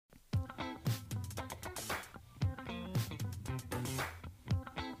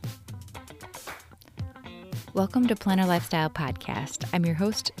Welcome to Planner Lifestyle Podcast. I'm your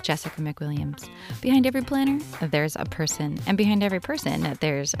host, Jessica McWilliams. Behind every planner, there's a person, and behind every person,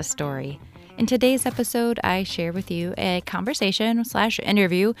 there's a story. In today's episode, I share with you a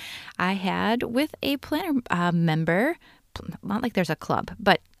conversation/interview I had with a planner member, not like there's a club,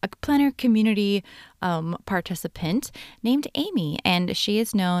 but a planner community participant named Amy, and she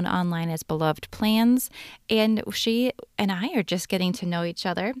is known online as Beloved Plans, and she and I are just getting to know each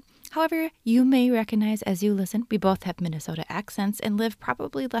other. However, you may recognize as you listen, we both have Minnesota accents and live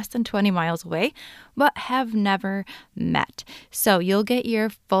probably less than 20 miles away, but have never met. So you'll get your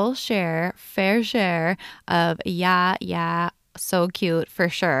fair share of so cute for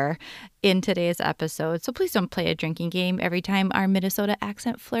sure in today's episode. So please don't play a drinking game every time our Minnesota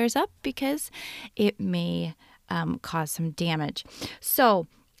accent flares up because it may cause some damage.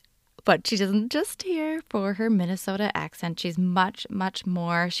 But she doesn't just here for her Minnesota accent. She's much, much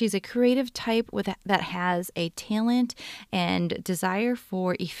more. She's a creative type that has a talent and desire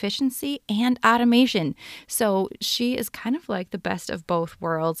for efficiency and automation. So she is kind of like the best of both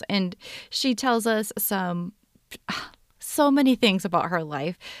worlds. And she tells us so many things about her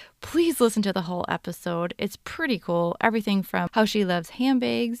life. Please listen to the whole episode. It's pretty cool. Everything from how she loves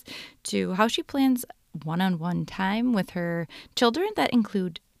handbags to how she plans one-on-one time with her children that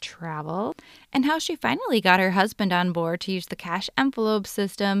include travel, and how she finally got her husband on board to use the cash envelope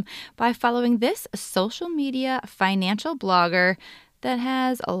system by following this social media financial blogger that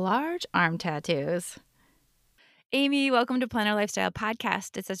has large arm tattoos. Amy, welcome to Planner Lifestyle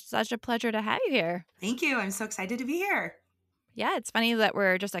Podcast. It's such a pleasure to have you here. Thank you. I'm so excited to be here. Yeah, it's funny that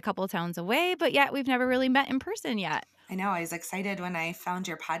we're just a couple of towns away, but yet we've never really met in person yet. I know. I was excited when I found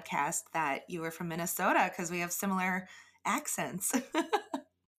your podcast that you were from Minnesota because we have similar accents.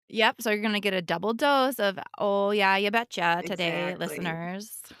 Yep, so you're going to get a double dose of, oh yeah, you betcha today, Exactly.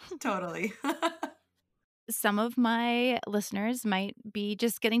 listeners. Totally. Some of my listeners might be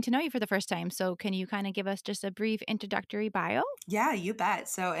just getting to know you for the first time. So can you kind of give us just a brief introductory bio? Yeah, you bet.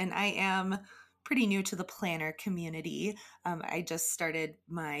 And I am pretty new to the planner community. I just started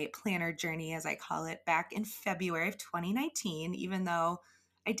my planner journey, as I call it, back in February of 2019, even though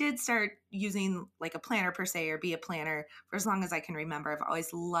I did start using like a planner per se or be a planner for as long as I can remember. I've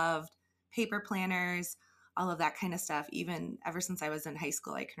always loved paper planners, all of that kind of stuff, even ever since I was in high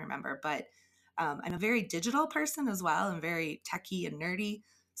school, I can remember. But I'm a very digital person as well. I'm very techie and nerdy.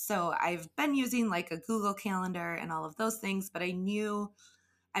 So I've been using like a Google Calendar and all of those things, but I knew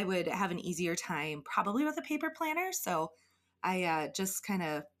I would have an easier time probably with a paper planner. So I just kind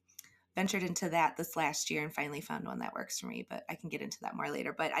of ventured into that this last year and finally found one that works for me, but I can get into that more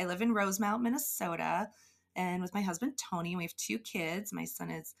later. But I live in Rosemount, Minnesota, and with my husband, Tony, we have 2 kids. My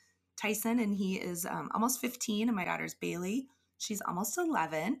son is Tyson, and he is almost 15, and my daughter's Bailey. She's almost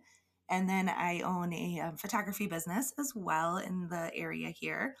 11. And then I own a photography business as well in the area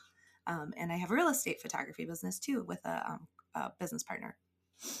here. And I have a real estate photography business too with a business partner.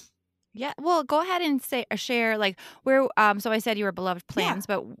 Yeah, well, go ahead and share like where. So I said you were Beloved Yeah. Plans,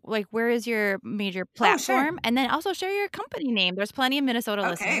 but like where is your major Oh, sure. platform? And then also share your company name. There's plenty of Minnesota Okay,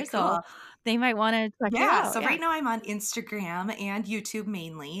 listeners, so cool. they might want to check you Yeah. out. So Yeah. right now I'm on Instagram and YouTube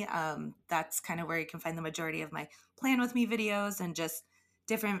mainly. That's kind of where you can find the majority of my plan with me videos and just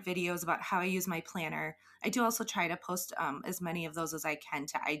different videos about how I use my planner. I do also try to post as many of those as I can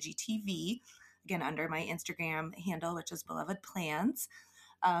to IGTV, again, under my Instagram handle, which is Beloved Plans.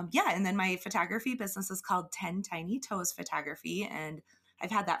 Yeah, and then my photography business is called 10 Tiny Toes Photography, and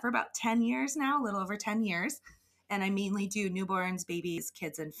I've had that for about 10 years now, a little over 10 years. And I mainly do newborns, babies,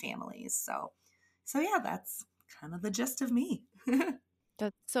 kids, and families. So yeah, that's kind of the gist of me.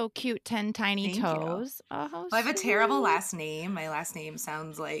 That's so cute. 10 tiny Thank you. toes. Oh, how Well, I have a terrible sweet. last name. My last name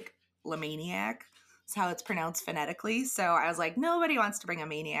sounds like Lamaniac. It's how it's pronounced phonetically. So I was like, nobody wants to bring a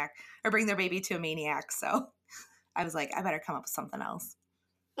maniac or bring their baby to a maniac. So I was like, I better come up with something else.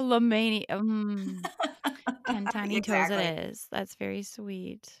 Lamani 10 tiny toes it Exactly. is. That's very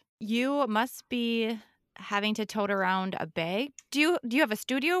sweet. You must be having to tote around a bag. Do you have a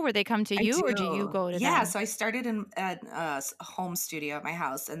studio where they come to I you or do you do. go to Yeah, them? so I started in at a home studio at my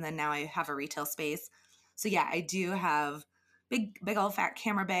house, and then now I have a retail space. So yeah, I do have big old fat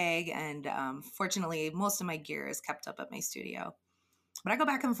camera bag, and fortunately, most of my gear is kept up at my studio. But I go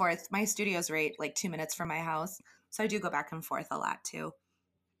back and forth. My studio's right like 2 minutes from my house, so I do go back and forth a lot too.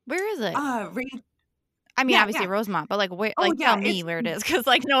 Where is it? Right. I mean, Yeah, obviously yeah. Rosemont, but like where Oh like tell yeah, me it's where it is cuz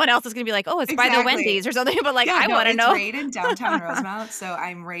like no one else is going to be like, "Oh, it's by the exactly. Wendy's or something," but like Yeah, I no, want to it's know. right in downtown Rosemount. So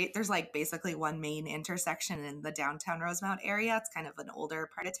I'm right, there's like basically one main intersection in the downtown Rosemount area. It's kind of an older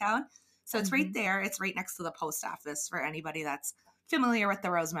part of town. So it's right Mhm. there. It's right next to the post office for anybody that's familiar with the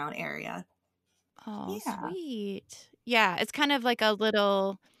Rosemount area. Oh, Yeah. sweet. Yeah, it's kind of like a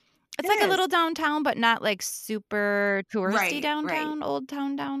little It it's like a is. little downtown, but not like super touristy Right, right. downtown, old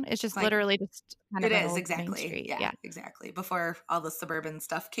town down. It's just Like literally just kind it of an is, old main exactly. street. Yeah, Yeah. exactly. Before all the suburban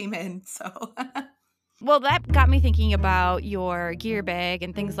stuff came in, so Well, that got me thinking about your gear bag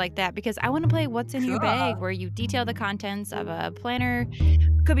and things like that because I want to play What's in Your Bag, Cool. where you detail the contents of a planner.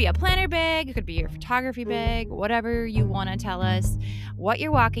 Could be a planner bag, it could be your photography bag, whatever you want to tell us what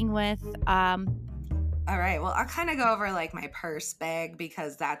you're walking with. All right. Well, I'll kind of go over like my purse bag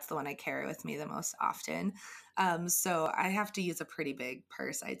because that's the one I carry with me the most often. So I have to use a pretty big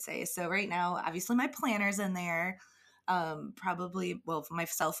purse, I'd say. So right now, obviously, my planner's in there. Probably, well, my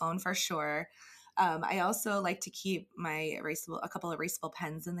cell phone for sure. I also like to keep my a couple of erasable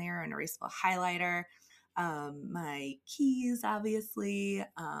pens in there, an erasable highlighter, my keys, obviously,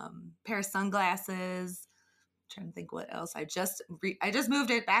 pair of sunglasses, trying to think what else. I just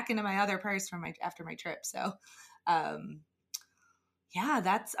moved it back into my other purse from my after my trip. So, um, yeah,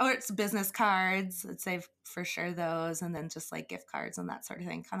 it's business cards. I'd say for sure those, and then just like gift cards and that sort of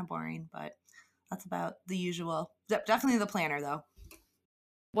thing. Kind of boring, but that's about the usual. Definitely the planner though.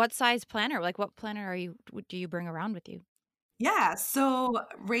 What size planner? Like, what planner do you bring around with you? Yeah. So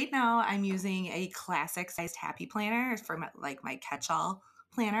right now I'm using a classic sized happy planner for my catch-all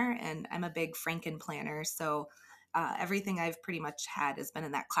planner, and I'm a big Franken planner. So everything I've pretty much had has been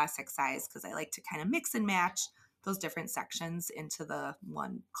in that classic size because I like to kind of mix and match those different sections into the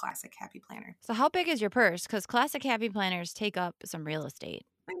one classic happy planner. So, how big is your purse? Because classic happy planners take up some real estate.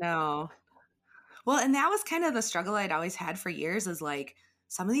 I know. Well, and that was kind of the struggle I'd always had for years is like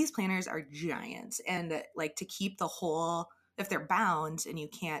some of these planners are giant and like to keep the whole if they're bound and you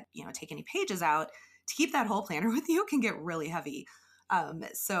can't, take any pages out, to keep that whole planner with you can get really heavy.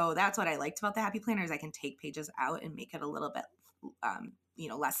 So that's what I liked about the Happy Planner is I can take pages out and make it a little bit,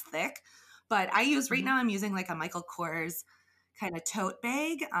 less thick. But right Mhm. now I'm using like a Michael Kors kind of tote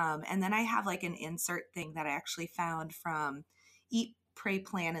bag. And then I have like an insert thing that I actually found from Eat Pray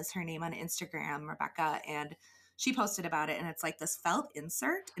Plan is her name on Instagram, Rebecca, and she posted about it. And it's like this felt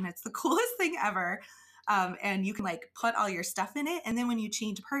insert, and it's the coolest thing ever. And you can like put all your stuff in it, and then when you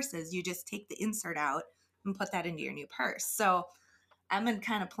change purses, you just take the insert out and put that into your new purse. So I've been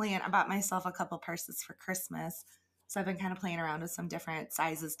kind of playing. I bought myself a couple purses for Christmas. So I've been kind of playing around with some different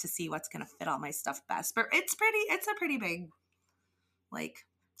sizes to see what's going to fit all my stuff best. But it's a pretty big like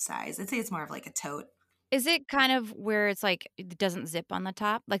size. I'd say it's more of like a tote. Is it kind of where it's like it doesn't zip on the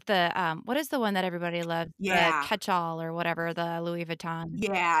top? Like what is the one that everybody loves? The Yeah. catch-all or whatever, the Louis Vuitton,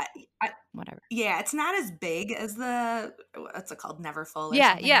 Yeah. whatever. Yeah, it's not as big as what's it called? Neverfull or Yeah,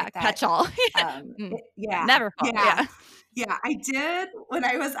 something yeah, like that. catch-all. Yeah, Yeah, never fall, yeah, yeah. yeah. I did when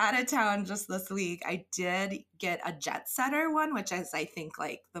I was out of town just this week. I did get a Jet Setter one, which is I think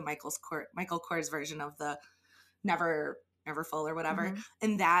like the Michael Kors version of the Neverfull or whatever, Mhm.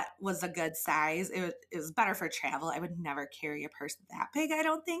 and that was a good size. It was better for travel. I would never carry a purse that big, I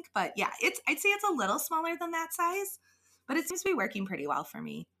don't think. But yeah, I'd say it's a little smaller than that size, but it seems to be working pretty well for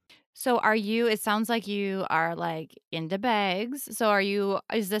me. So it sounds like you are, like, into bags. So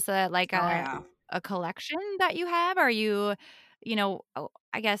is this like Oh yeah. a collection that you have? Are you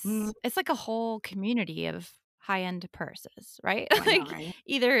I Mm, guess it's like a whole community of high-end purses, right? oh, I know, Like, right?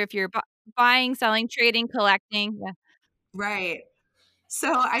 either if you're buying, selling, trading, collecting. Yeah. Right.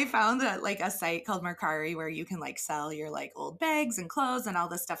 So I found that like a site called Mercari where you can like sell your like old bags and clothes and all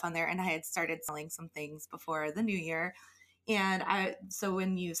this stuff on there. And I had started selling some things before the new year. And so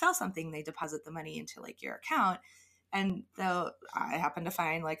when you sell something, they deposit the money into like your account. And so I happened to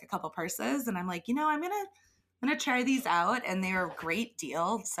find like a couple purses, and I'm like, I'm gonna try these out, and they're a great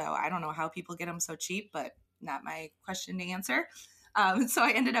deal. So I don't know how people get them so cheap, but not my question to answer. So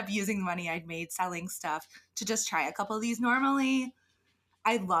I ended up using the money I'd made selling stuff to just try a couple of these. Normally,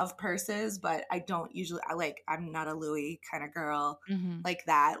 I love purses, but I don't usually. I'm not a Louis kind of girl Mhm. like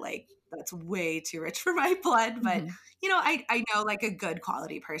that. Like that's way too rich for my blood. But Mhm. I know like a good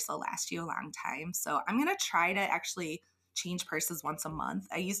quality purse will last you a long time. So I'm gonna try to actually change purses once a month.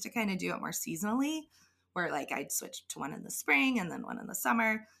 I used to kind of do it more seasonally, where like I'd switch to one in the spring and then one in the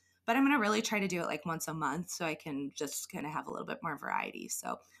summer. But I'm gonna really try to do it like once a month so I can just kind of have a little bit more variety.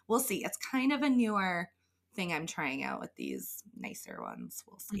 So we'll see. It's kind of a newer thing I'm trying out with these nicer ones.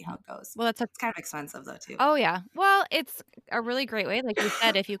 We'll see how Mhm. it goes. Well, that's a It's kind of expensive though too. Oh, yeah. Well, it's a really great way, like you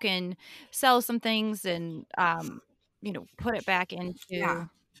said, if you can sell some things and, put it back Yeah, into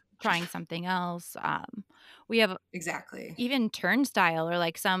trying something else. We have exactly. even Turnstile or,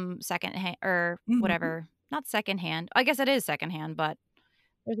 like, some secondhand or Mhm. whatever, not secondhand. I guess it is secondhand, but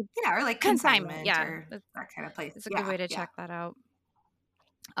there's a Yeah, or like consignment, consignment yeah. or that kind of place. It's a good Yeah, way to yeah. check that out.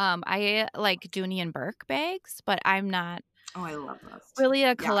 I like Dooney and Burke bags, but I'm not Oh, I love those too. really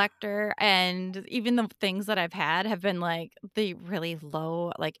a Yeah, collector, and even the things that I've had have been, like, the really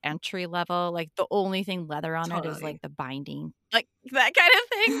low, like, entry level, like, the only thing leather on it is, like, totally. the binding, like, that kind of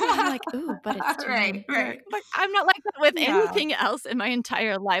thing where I'm like, "Ooh, but it's Dooney Right, and Burke." right. Like, I'm not like that with Yeah, anything else in my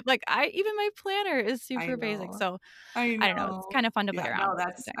entire life, like, I even my planner is I super basic, know. so I I don't know, it's know. kinda fun to play Yeah, around no, with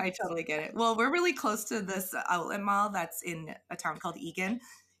that's I sometimes. totally get it. Well, we're really close to this outlet mall that's in a town called Eagan.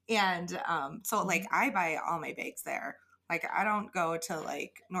 And so like Mhm. I buy all my bags there. Like I don't go to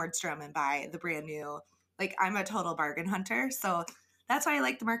like Nordstrom and buy the brand new. Like I'm a total bargain hunter. So that's why I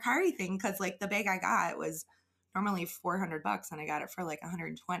like the Mercari thing because like the bag I got was normally $400 and I got it for like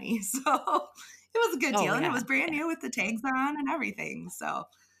 120. So it was a good Oh, deal and it yeah, was brand yeah. new with the tags on and everything. So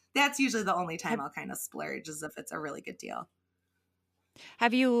that's usually the only time Have I'll kind of splurge is if it's a really good deal.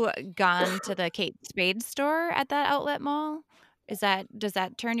 have you gone to the Kate Spade store at that outlet mall? Does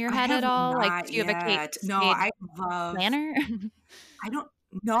that turn your I head at have all? Like, not do you have a Kate yet. No, Spade love planner? I don't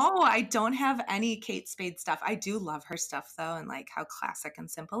no, I don't have any Kate Spade stuff. I do love her stuff though, and like how classic and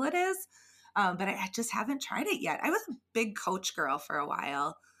simple it is. But I just haven't tried it yet. I was a big Coach girl for a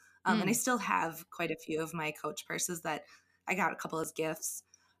while, and I Mm. still have quite a few of my Coach purses that I got a couple as gifts.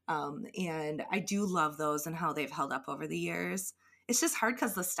 And I do love those and how they've held up over the years. It's just hard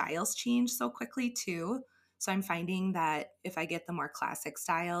because the styles change so quickly too. So I'm finding that if I get the more classic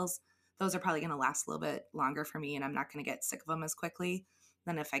styles, those are probably going to last a little bit longer for me and I'm not going to get sick of them as quickly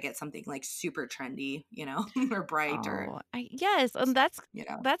than if I get something like super trendy, or bright or, Oh, I yes, and you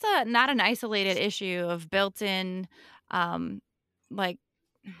know, that's a not an isolated issue of built-in, um, like,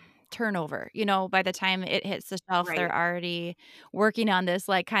 turnover, by the time it hits the shelf, they're right. already working on this,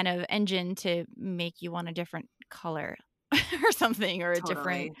 like, kind of engine to make you want a different color or something or a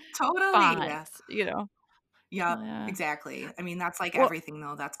different Totally. Totally. font, you know? Yep. Yeah. Exactly. I mean, that's like Well, everything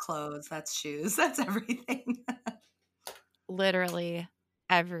though. That's clothes, that's shoes, that's everything. literally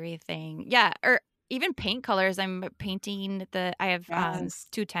everything. Yeah, or even paint colors. I'm painting I have, Yes.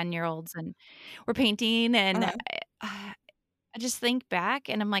 2 10-year-olds, and we're painting, and Uh-huh. I just think back,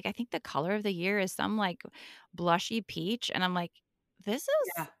 and I'm like, I think the color of the year is some, like, blushy peach, and I'm like, "This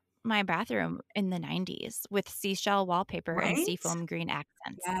is Yeah. my bathroom in the '90s with seashell wallpaper and Right? seafoam green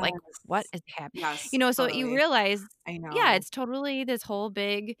accents. Like, what Yes. is happening?" Yes, So you totally. realize, I yeah, know. it's totally this whole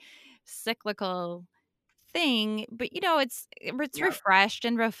big cyclical thing, but, it's Yep. refreshed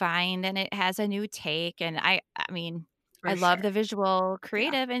and refined, and it has a new take, and I mean, I For love sure. the visual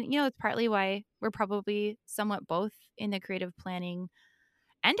Yeah. creative, and, it's partly why we're probably somewhat both in the creative planning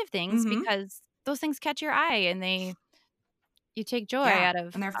end of things Mhm. because those things catch your eye and you take joy Yeah, out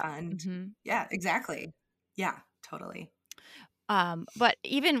of, and they're fun. mhm. Yeah, exactly. Yeah, totally. But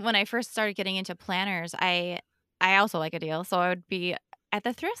even when I first started getting into planners, I also like a deal, so I would be at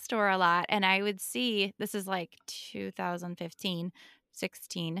the thrift store a lot, and I would see this is like 2015,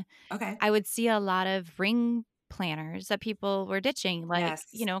 16. Okay. I would see a lot of ring planners that people were ditching, like,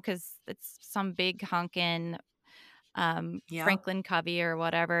 Yes. because it's some big honkin', Yep. Franklin Covey or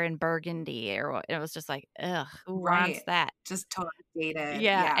whatever in burgundy or what it was just like, "Ugh, who wants Right. that?" Just totally dated.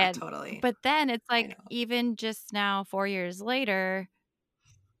 Yeah, Yeah, and totally. but then it's I like, know. even just now, 4 years later,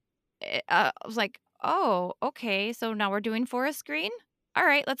 I was like, "Oh, okay, so now we're doing forest green?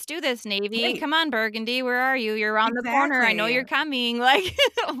 Alright, let's do this, navy. Right. Come on, burgundy, where are you? You're around the corner, I know Exactly. you're coming." Like,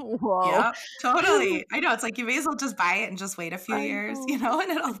 whoa. Yep, totally. I know, it's like you may as well just buy it and just wait a few I years, know.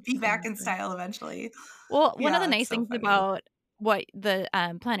 and it'll be back in Exactly. style eventually. Well, one of the Yeah, it's nice so things funny. about what the,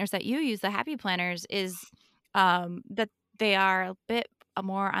 planners that you use, the happy planners, is, that they are a bit,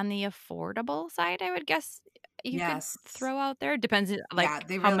 more on the affordable side, I would guess you could Yes. throw out there. Depends, like, Yeah,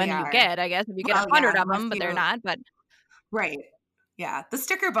 they how really many you are. get, I guess. If you get Well, 100 yeah, of unless them, but they're you not, but right. Yeah, the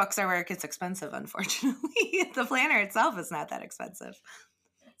sticker books are where it gets expensive, unfortunately. The planner itself is not that expensive.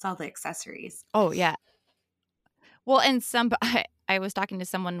 It's all the accessories. oh, yeah. Well, and I was talking to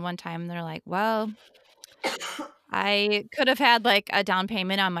someone one time, and they're like, "Well, I could have had, like, a down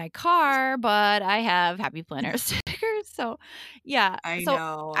payment on my car, but I have happy planner stickers." So, yeah. I So,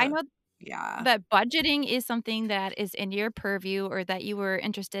 I know. know Yeah. that budgeting is something that is in your purview or that you were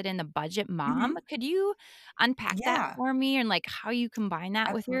interested in the budget mom. Mhm. Could you unpack that Yeah, for me and, like, how you combine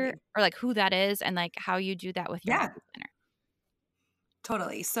that with your absolutely. or, like, who that is and, like, how you do that with your Yeah. happy planner?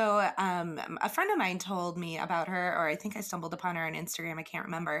 Totally. So, a friend of mine told me about her, or I think I stumbled upon her on Instagram. I can't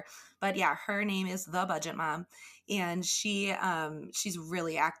remember, but yeah, her name is the Budget Mom, and she's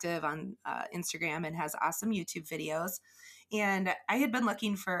really active on Instagram and has awesome YouTube videos. And I had been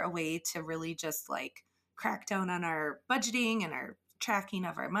looking for a way to really just like crack down on our budgeting and our tracking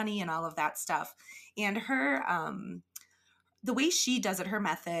of our money and all of that stuff. And the way she does it, her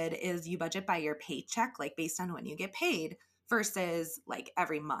method is you budget by your paycheck, like based on when you get paid versus like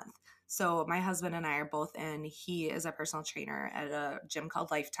every month. So my husband and I are both in, he is a personal trainer at a gym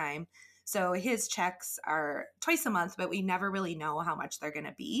called Lifetime. So his checks are twice a month, but we never really know how much they're going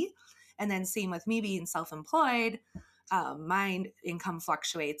to be. And then same with me being self-employed. My income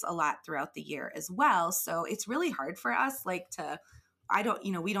fluctuates a lot throughout the year as well. So it's really hard for us like to, I don't,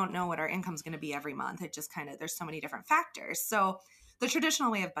 we don't know what our income's going to be every month. It just kind of, there's so many different factors. So the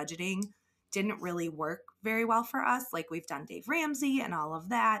traditional way of budgeting didn't really work very well for us. Like we've done Dave Ramsey and all of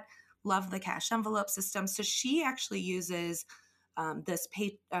that. Love the cash envelope system. So she actually uses this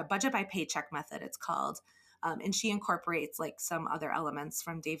budget by paycheck method, it's called. And she incorporates like some other elements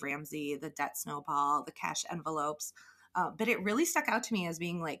from Dave Ramsey, the debt snowball, the cash envelopes. But it really stuck out to me as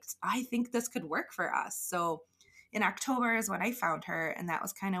being like, I think this could work for us. So in October is when I found her, and that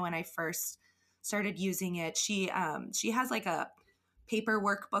was kind of when I first started using it. She has like a paper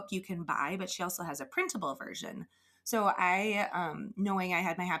workbook you can buy, but she also has a printable version. So I, knowing I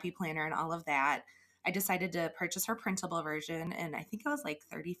had my Happy Planner and all of that, I decided to purchase her printable version, and I think it was like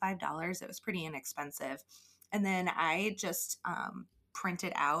 $35. It was pretty inexpensive. And then I just print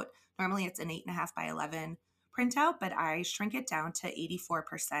it out. Normally it's an 8.5 by 11 printout, but I shrink it down to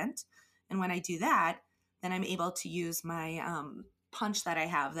 84%. And when I do that, then I'm able to use my punch that I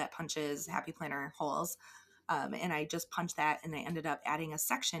have that punches Happy Planner holes. And I just punched that, and I ended up adding a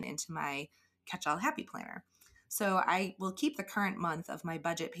section into my Catch-All Happy Planner. So I will keep the current month of my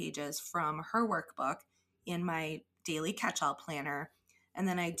budget pages from her workbook in my daily Catch-All Planner. And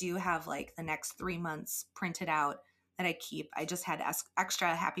then I do have like the next 3 months printed out that I keep. I just had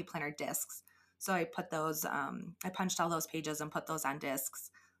extra Happy Planner discs. So I put those, I punched all those pages and put those on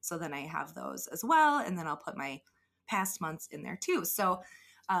discs. So then I have those as well. And then I'll put my past months in there too. So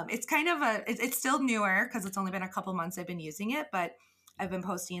it's kind of it's still newer because it's only been a couple months I've been using it, but I've been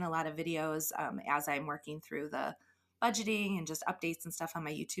posting a lot of videos as I'm working through the budgeting and just updates and stuff on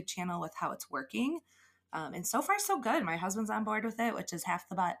my YouTube channel with how it's working. And so far, so good. My husband's on board with it, which is half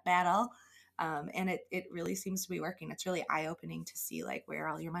the battle. And it really seems to be working. It's really eye-opening to see like where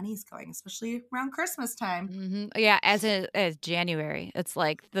all your money's going, especially around Christmas time. Yeah, as January, it's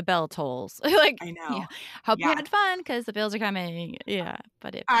like the bell tolls. Like, I yeah, know. hope you Yeah. had fun because the bills are coming. Yeah,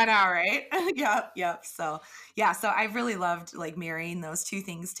 but it I know, right? Yep. So yeah, so I've really loved like marrying those two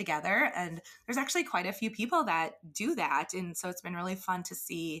things together. And there's actually quite a few people that do that. And so it's been really fun to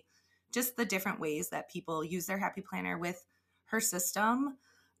see just the different ways that people use their Happy Planner with her system.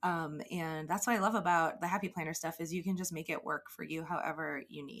 And that's what I love about the Happy Planner stuff is you can just make it work for you however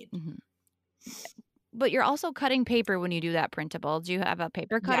you need. Mhm. But you're also cutting paper when you do that printable. Do you have a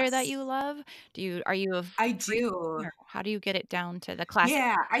paper cutter that Yes, you love? Are you a I free do. or how do you get it down to the classic?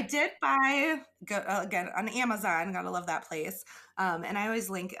 Yeah, I did buy again on Amazon. Gotta love that place. And I always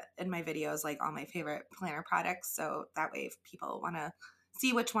link in my videos like all my favorite planner products, so that way if people want to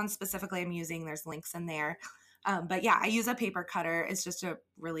see which one specifically I'm using, there's links in there. But yeah, I use a paper cutter. It's just a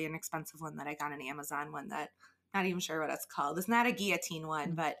really inexpensive one that I got on Amazon. One that not even sure what it's called. It's not a guillotine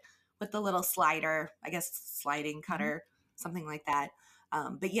one, Mhm. but with the little slider, I guess sliding Mhm. cutter, something like that.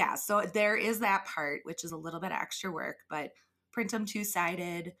 But yeah, so there is that part, which is a little bit of extra work, but print them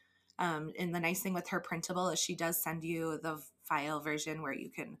two-sided. And the nice thing with her printable is she does send you the file version where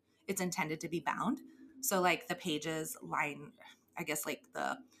it's intended to be bound. So like the pages line, I guess like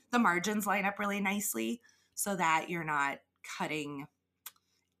the margins line up really nicely so that you're not cutting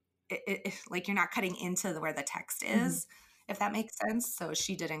like you're not cutting into where the text Mhm. is, if that makes sense. So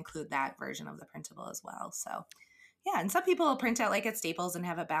she did include that version of the printable as well. So yeah, and some people will print out like at Staples and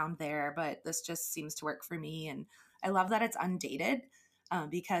have it bound there, but this just seems to work for me. And I love that it's undated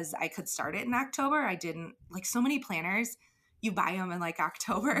because I could start it in October. I didn't like so many planners. You buy them in like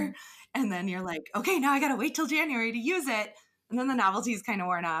October, Mhm. and then you're like, okay, now I got to wait till January to use it. And then the novelty is kind of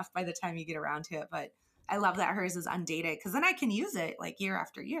worn off by the time you get around to it. But I love that hers is undated because then I can use it like year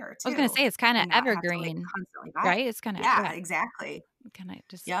after year I was gonna too say it's kinda and not have to like evergreen, constantly buy right? it. It's kinda Yeah, yeah, exactly. kinda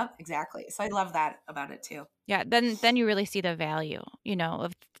just Yep, exactly. So I love that about it too. yeah, then you really see the value,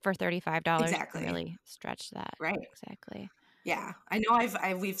 of for $35, you can Exactly. really stretch that. Right. Exactly. Yeah. I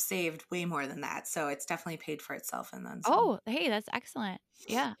know we've saved way more than that, so it's definitely paid for itself and then some. Oh, hey, that's excellent.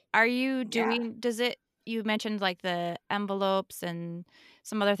 Yeah. Are you Yeah. doing does it you mentioned, like, the envelopes and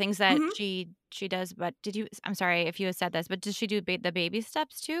some other things that Mhm. she does, but did you I'm sorry if you had said this, but does she do the baby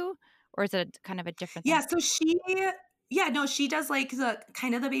steps too? Or is it kind of a different Yeah, thing? so no, she does like the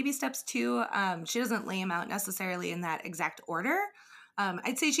kind of the baby steps too. She doesn't lay them out necessarily in that exact order.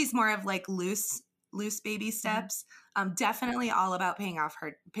 I'd say she's more of like loose baby Mhm. steps. Definitely all about paying off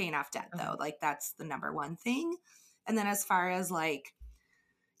debt though. Okay. Like that's the number one thing. And then as far as like,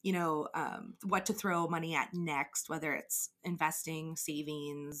 what to throw money at next, whether it's investing,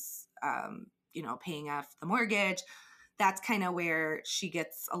 savings, paying off the mortgage, that's kind of where she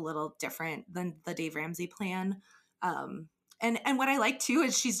gets a little different than the Dave Ramsey plan. Um, and what I like too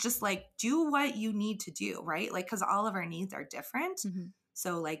is she's just like, do what you need to do, right? Like, because all of our needs are different. Mm-hmm.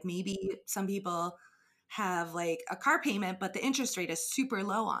 So like maybe some people have like a car payment, but the interest rate is super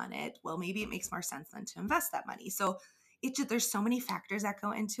low on it. Well, maybe it makes more sense than to invest that money. So there's so many factors that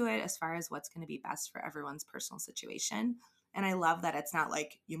go into it as far as what's going to be best for everyone's personal situation. And I love that it's not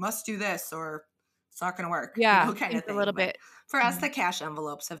like you must do this or it's not going to work, Yeah, kind seems of a thing. little But bit. for us, Mhm. the cash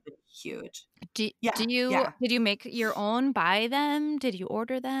envelopes have been huge. Do Yeah, do you yeah. did you make your own, buy them? Did you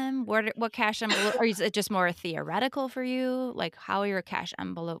order them? What cash envelope, or is it just more theoretical for you? Like, how are your cash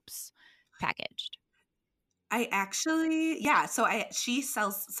envelopes packaged? I actually, yeah. So she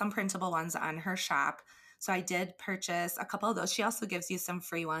sells some printable ones on her shop. So I did purchase a couple of those. She also gives you some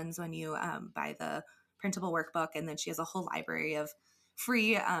free ones when you buy the printable workbook, and then she has a whole library of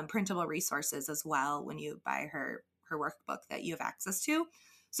free printable resources as well when you buy her workbook that you have access to.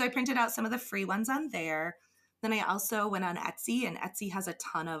 So I printed out some of the free ones on there. Then I also went on Etsy, and Etsy has a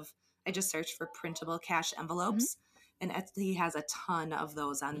ton of. I just searched for printable cash Mhm, envelopes, and Etsy has a ton of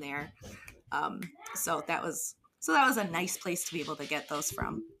those on there. Um, so that was a nice place to be able to get those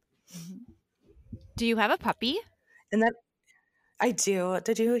from. mhm. Do you have a puppy? And that I do.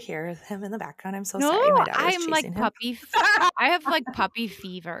 Did you hear him in the background? I'm so No, sorry. My daughter's I'm like chasing him. I have like puppy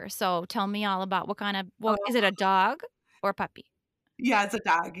fever, so tell me all about what is it, Oh, a dog or a puppy? yeah, it's a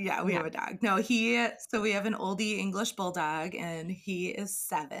dog. Yeah, we Yeah. have a dog. No, so we have an oldie English bulldog and he is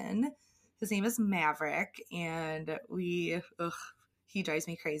 7. His name is Maverick and he drives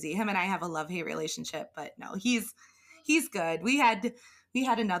me crazy. Him and I have a love-hate relationship, but no, he's good. We had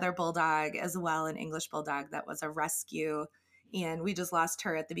another bulldog as well, an English bulldog that was a rescue, and we just lost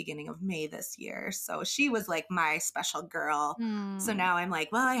her at the beginning of May this year. So she was like my special girl. So Mm. now I'm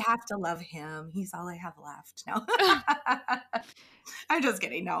like, well, I have to love him. He's all I have left. No. I'm just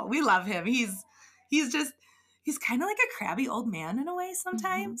kidding. No, we love him. He's kind of like a crabby old man in a way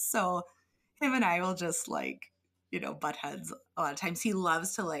Mhm. sometimes. So him and I will just like, butt heads a lot of times. He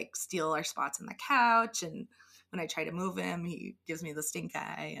loves to like steal our spots on the couch, and when I try to move him, he gives me the stink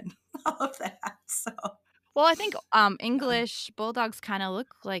eye and all of that. So Well, I think, um, English bulldogs kinda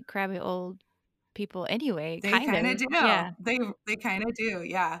look like crabby old people anyway, they kind kind of of. do. Yeah. They kind of do.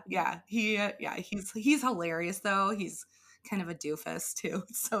 Yeah, yeah. He's hilarious though. He's kind of a doofus too,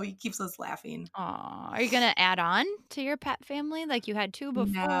 so he keeps us laughing. Aw, are you gonna add on to your pet family like you had 2 No,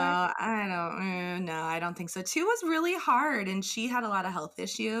 before? I don't think so. 2 was really hard, and she had a lot of health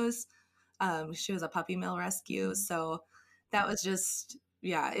issues. She was a puppy mill rescue, Mhm. so that was just,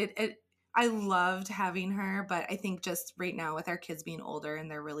 yeah, I loved having her, but I think just right now with our kids being older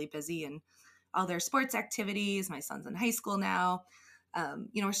and they're really busy and all their sports activities, my son's in high school now.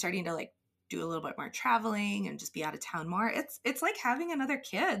 We're starting to like do a little bit more traveling and just be out of town more. It's like having another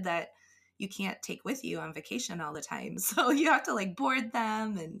kid that you can't take with you on vacation all the time. So you have to like board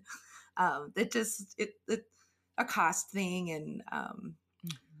them, and it a cost thing. And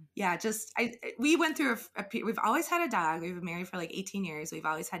Mhm. yeah, just we went through we've always had a dog. We've been married for like 18 years. We've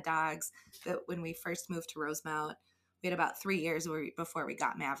always had dogs. But when we first moved to Rosemount, we had about 3 years before we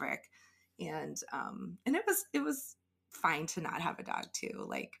got Maverick, and it was fine to not have a dog too.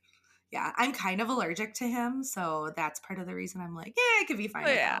 Like, yeah, I'm kind of allergic to him, so that's part of the reason I'm like, yeah, I could be Oh, fine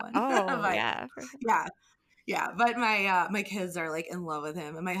with yeah. that one. Oh, But yeah, for sure. yeah, yeah, but my kids are like in love with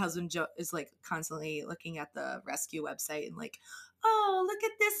him, and my husband is like constantly looking at the rescue website and like, oh, look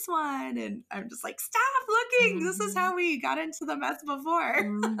at this one, and I'm just like, stop looking. This is Mhm. how we got into the mess before.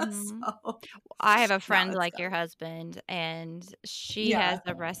 Mhm. So I have a no, friend it's like your good. husband, and she has Yeah.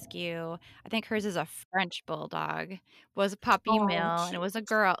 a rescue. I think hers is a French bulldog, was a puppy Oh, mill, and it cute. was a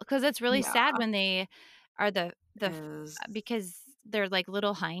girl. Because it's really Yeah, sad when they are it the f is. because their, like,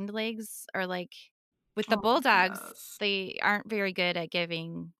 little hind legs are, like with the Oh bulldogs, yes. they aren't very good at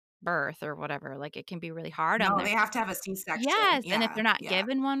giving birth or whatever, like, it can be really hard on No, them. they have to have a C-section. Yes, and if Yeah, they're not yeah.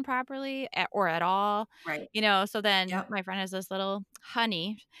 given one properly or at all, Right. so then Yep. my friend has this little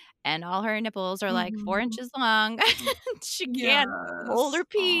honey, and all her nipples are, like, 4 Mhm. inches long. She can't hold Yes. her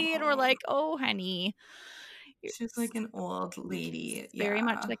pee, and we're Oh, like, "Oh, honey, you're she's like an old lady. very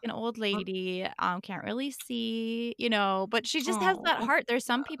much Yeah. like an old lady, can't really see," but she just has that Oh, heart. There's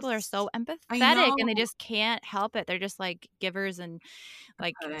some people are yes. so I empathetic, and they know. just can't help it. They're just, like, givers and, I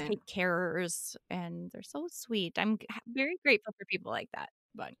like, couldn't. take carers, and they're so sweet. I'm very grateful for people like that,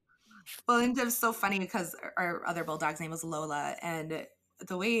 but Well, and it was so funny because our other bulldog's name was Lola, and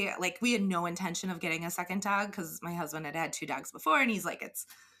the way, like, we had no intention of getting a second dog because my husband had had 2 dogs before, and he's like, it's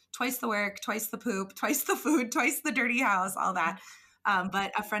twice the work, twice the poop, twice the food, twice the dirty house, all that.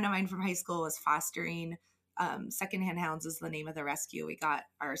 But a friend of mine from high school was fostering. Secondhand Hounds is the name of the rescue we got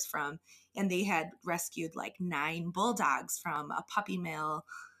ours from, and they had rescued like 9 bulldogs from a puppy mill.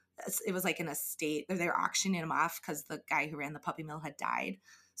 It was like an estate. They were auctioning them off because the guy who ran the puppy mill had died.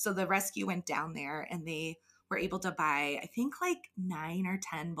 So the rescue went down there, and they were able to buy, I think, like 9 or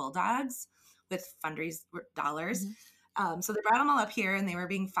 10 bulldogs with fundraise dollars. So they brought them all up here, and they were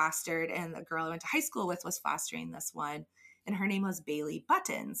being fostered. And the girl I went to high school with was fostering this one, and her name was Bailey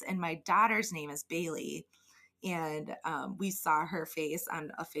Buttons, and my daughter's name is Bailey. And we saw her face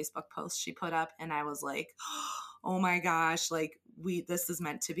on a Facebook post she put up, and I was like, oh my gosh, like, this is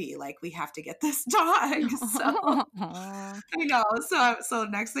meant to be, like, we have to get this dog. So I know. So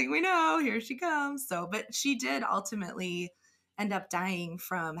next thing we know, here she comes. So, but she did ultimately end up dying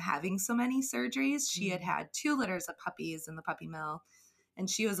from having so many surgeries. She had 2 litters of puppies in the puppy mill, and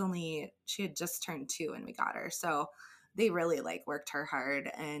she had just turned 2 when we got her. So they really like worked her hard.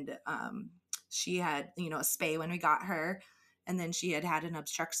 And she had, a spay when we got her, and then she had an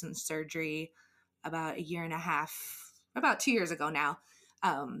obstruction surgery about a year and a half, about 2 years ago now.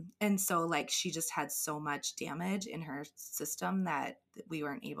 And so, like, she just had so much damage in her system that we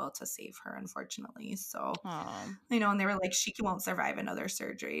weren't able to save her, unfortunately. So, and they were like, she won't survive another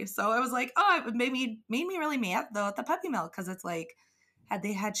surgery. So I was like, oh, it made me really mad though at the puppy mill, because it's like,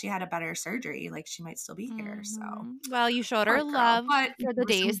 had she had a better surgery, like, she might still be here. So, well, you showed poor her girl, love but for there the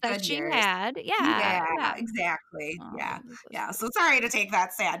were some days that good she years. had. Yeah. Yeah, exactly. Oh, Yeah. that's so Yeah. So sweet. sorry to take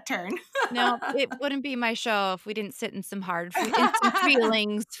that sad turn. No, it wouldn't be my show if we didn't sit in some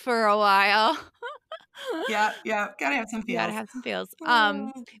feelings for a while. Yeah. Yeah. Gotta have some You gotta feels. have some feels. Uh,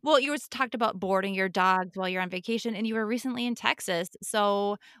 Well, you was talked about boarding your dogs while you're on vacation, and you were recently in Texas.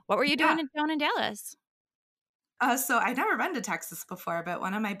 So, what were you yeah. doing down in Dallas? So I'd never been to Texas before, but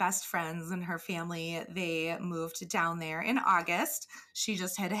one of my best friends and her family, they moved down there in August. She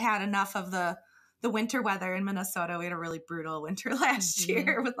just had had enough of the winter weather in Minnesota. We had a really brutal winter last Mhm.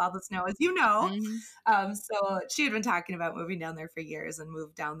 year with all the snow, as you know. Mhm. So she had been talking about moving down there for years, and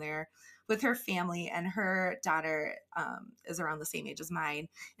moved down there with her family. And her daughter is around the same age as mine,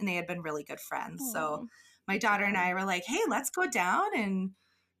 and they had been really good friends. So Oh, my daughter and I were like, hey, let's go down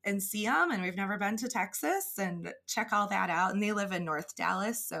and see them. And we've never been to Texas, and check all that out. And they live in North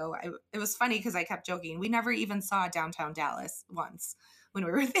Dallas. So it was funny because I kept joking. We never even saw downtown Dallas once when we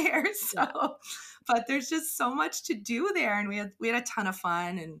were there. yeah. So, but there's just so much to do there. And we had a ton of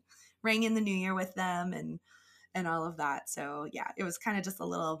fun, and rang in the new year with them, and all of that. So yeah, it was kind of just a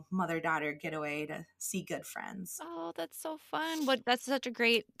little mother-daughter getaway to see good friends. Oh, that's so fun. That's such a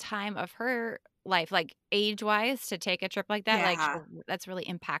great time of her life, like, age-wise, to take a trip like that, like, Yeah. that's really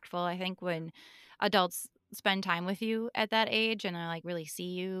impactful, I think, when adults spend time with you at that age and, like, really see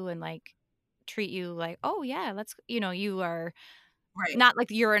you and, like, treat you like, "Oh, yeah, let's," you are Right. not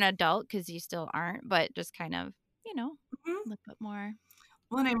like you're an adult because you still aren't, but just kind of, a Mhm. little bit more.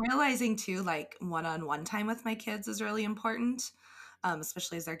 Well, and I'm realizing too, like, one-on-one time with my kids is really important,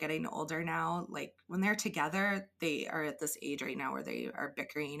 especially as they're getting older now. Like, when they're together, they are at this age right now where they are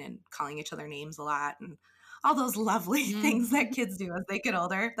bickering and calling each other names a lot, and all those lovely things that Mhm. kids do as they get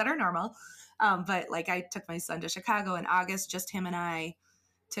older that are normal. But like, I took my son to Chicago in August, just him and I.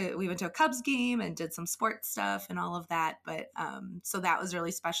 We went to a Cubs game and did some sports stuff and all of that. But so that was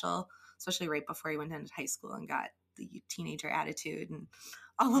really special, especially right before he went into high school and got the teenager attitude and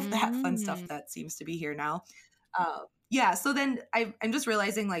all of that fun stuff Mm. that seems to be here now. Yeah, so then I'm just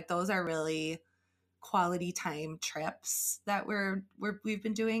realizing, like, those are really quality time trips that we've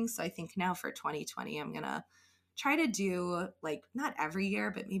been doing. So I think now for 2020, I'm gonna try to do, like, not every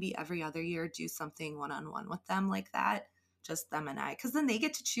year, but maybe every other year, do something one-on-one with them like that, just them and I, because then they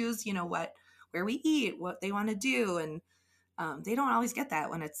get to choose, where we eat, what they want to do, and they don't always get that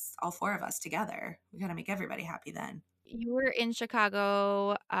when it's all 4 of us together. We got to make everybody happy then. You were in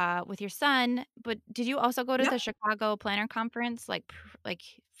Chicago, with your son, but did you also go to Yep. the Chicago Planner Conference, like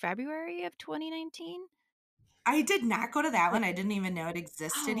February of 2019? I did not go to that Like one. I didn't even know it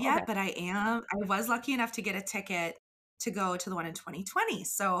existed Oh, okay. yet, but I was lucky enough to get a ticket to go to the one in 2020.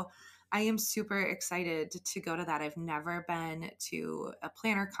 So I am super excited to go to that. I've never been to a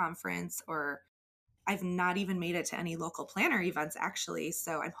planner conference, or I've not even made it to any local planner events, actually.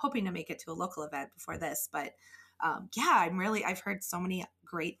 So I'm hoping to make it to a local event before this. But yeah, I've heard so many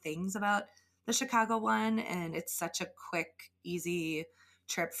great things about the Chicago one, and it's such a quick, easy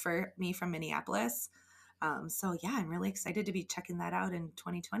trip for me from Minneapolis. So yeah, I'm really excited to be checking that out in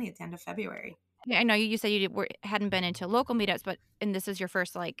 2020 at the end of February. Yeah, I know you said hadn't been into local meetups, and this is your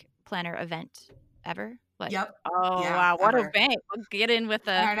first, like, planner event ever? Like, Yep. oh, Yeah, wow, what a ever. bang. Well,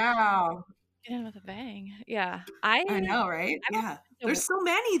 I know. get in with a bang. Yeah. I know, right? I've only Yeah. been to There's so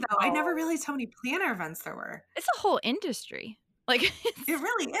many though. I never oh, realized how many planner events there were. it's a whole industry. Like, It it's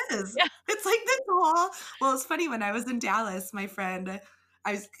really is. yeah. It's like this whole well, it's funny when I was in Dallas, my friend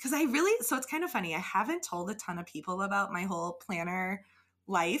I was because I really so it's kind of funny. I haven't told a ton of people about my whole planner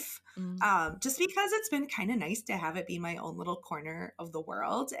life, Mm, just because it's been kind of nice to have it be my own little corner of the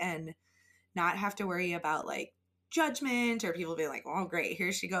world and not have to worry about like judgment or people being like, oh, great,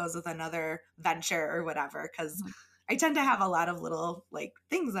 here she goes with another venture or whatever. Cause mhm. I tend to have a lot of little like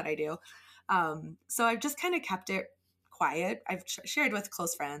things that I do. So I've just kind of kept it quiet. I've shared with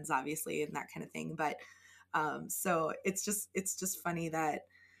close friends, obviously, and that kind of thing. But so it's just funny that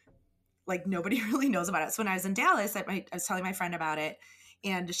like nobody really knows about it. So when I was in Dallas, I was telling my friend about it,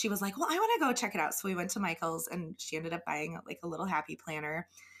 and she was like, "Well, I want to go check it out." So we went to Michael's, and she ended up buying like a little happy planner,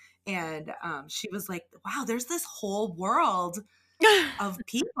 and she was like, wow, there's this whole world of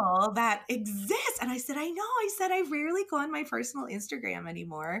people that exist. And I said, I know. I said, I rarely go on my personal Instagram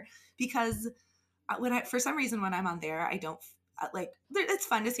anymore because for some reason, when I'm on there, I don't like, it's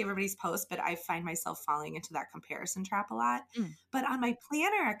fun to see everybody's posts, but I find myself falling into that comparison trap a lot. Mm, But on my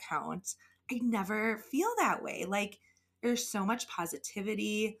planner account, I never feel that way. Like, there's so much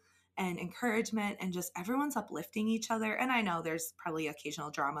positivity and encouragement, and just everyone's uplifting each other. And I know there's probably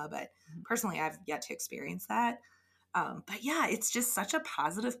occasional drama, but mhm. personally, I've yet to experience that. But yeah, it's just such a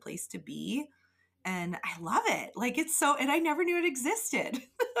positive place to be. And I love it. Like, it's so, and I never knew it existed.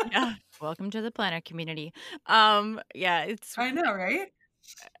 Yeah. Welcome to the planner community. Yeah, it's I know, right?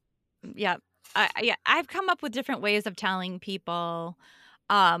 yeah. Yeah, I've come up with different ways of telling people,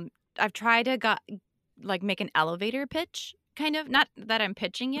 um, I've tried to like, make an elevator pitch, kind of, not that I'm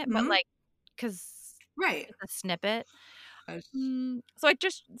pitching it, but, Hmm. like, because Right. it's a snippet. Uh, So I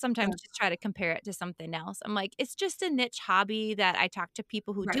just uh, sometimes just try to compare it to something else. I'm like, it's just a niche hobby that I talk to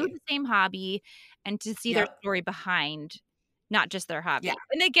people who do right. the same hobby and to see their Yep. story behind not just their Yeah, hobby.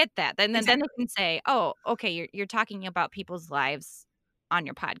 And they get that. Then they exactly. can say, "Oh, okay, you're talking about people's lives on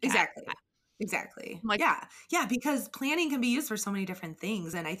your podcast." Exactly. Exactly. I'm like, Yeah. Yeah, because planning can be used for so many different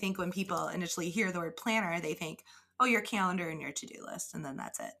things. And I think when people initially hear the word planner, they think, oh, your calendar and your to-do list, and then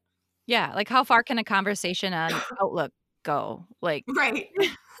that's it. yeah, like how far can a conversation on Outlook go? Like, Right.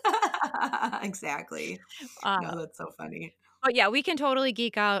 Exactly. uh No, that's so funny. but yeah, we can totally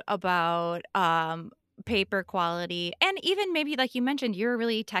geek out about, paper quality, and even maybe like you mentioned, you're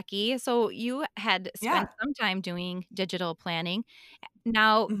really techie, so you had Yeah. spent some time doing digital planning.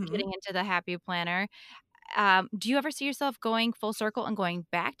 Now Mhm. getting into the Happy Planner, do you ever see yourself going full circle and going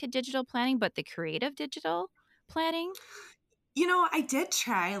back to digital planning, but the creative digital planning? I did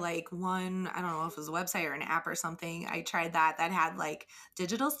try like one, I don't know if it was a website or an app or something. I tried that had like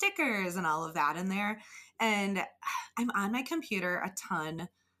digital stickers and all of that in there. And I'm on my computer a ton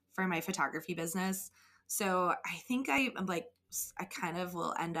for my photography business. So I think I'm like, I kind of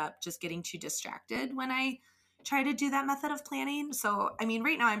will end up just getting too distracted when I try to do that method of planning. So, I mean,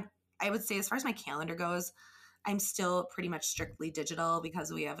 right now I would say as far as my calendar goes, I'm still pretty much strictly digital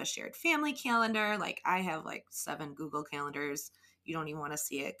because we have a shared family calendar. Like I have like 7 Google calendars. You don't even want to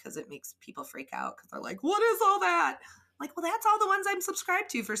see it because it makes people freak out because they're like, what is all that? I'm like, well, that's all the ones I'm subscribed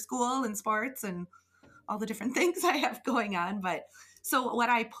to for school and sports and all the different things I have going on. But so what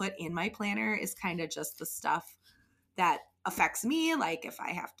I put in my planner is kind of just the stuff that affects me. Like if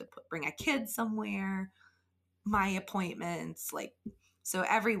I have to bring a kid somewhere, my appointments, like so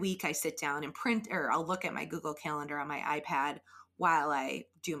every week I sit down and print or I'll look at my Google Calendar on my iPad while I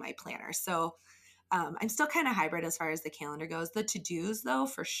do my planner. So I'm still kind of hybrid as far as the calendar goes. The to-dos though,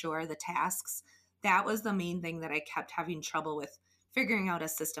 for sure, the tasks, that was the main thing that I kept having trouble with figuring out a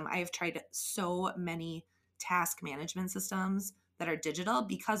system. I have tried so many task management systems that are digital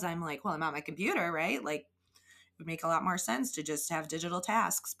because I'm like, well, I'm on my computer, right? Like it would make a lot more sense to just have digital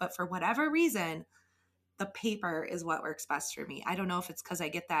tasks. But for whatever reason, the paper is what works best for me. I don't know if it's because I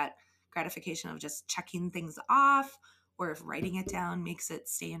get that gratification of just checking things off or if writing it down makes it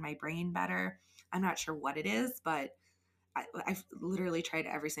stay in my brain better. I'm not sure what it is, but I've literally tried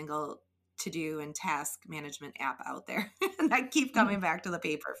every single to do and task management app out there. And I keep coming back to the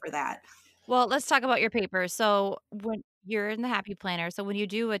paper for that. Well, let's talk about your paper. So, when you're in the Happy Planner, so when you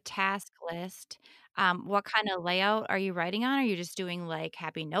do a task list, what kinda layout are you writing on? Are you just doing, like,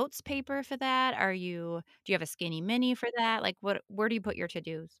 Happy Notes paper for that? Do you have a Skinny Mini for that? Like, where do you put your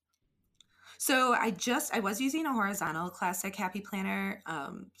to-dos? So I was using a horizontal classic happy planner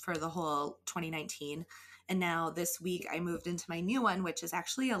for the whole 2019. And now this week I moved into my new one, which is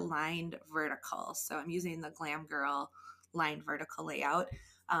actually a lined vertical. So I'm using the Glam Girl lined vertical layout.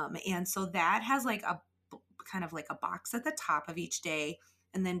 And so that has like a kind of like a box at the top of each day.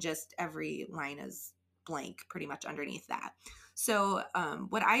 And then just every line is blank pretty much underneath that. So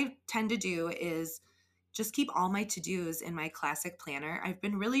what I tend to do is just keep all my to-dos in my classic planner. I've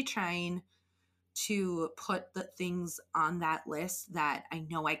been really trying to put the things on that list that I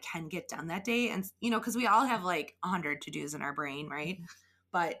know I can get done that day. And, because we all have like 100 to dos in our brain, right?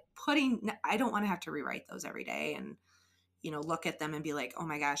 But I don't want to have to rewrite those every day and, look at them and be like, oh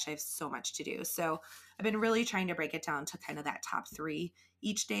my gosh, I have so much to do. So I've been really trying to break it down to kind of that top 3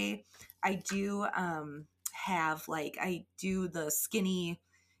 each day. I do I do the skinny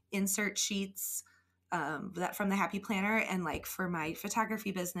insert sheets that from the Happy Planner. And like for my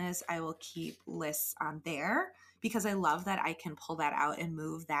photography business, I will keep lists on there because I love that I can pull that out and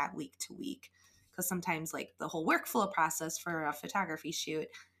move that week to week. Because sometimes like the whole workflow process for a photography shoot,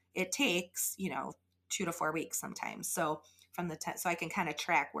 it takes, 2 to 4 weeks sometimes. So so I can kind of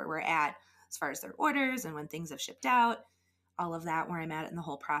track where we're at as far as their orders and when things have shipped out, all of that, where I'm at in the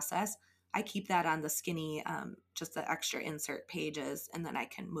whole process. I keep that on the skinny, just the extra insert pages, and then I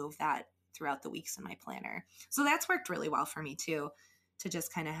can move that throughout the weeks in my planner. So that's worked really well for me too, to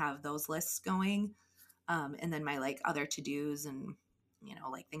just kind of have those lists going. And then my like other to-dos and,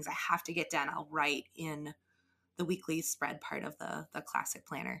 like things I have to get done, I'll write in the weekly spread part of the classic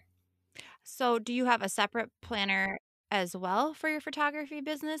planner. So, do you have a separate planner as well for your photography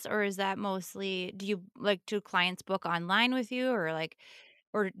business, or is that mostly do you like do clients book online with you, or like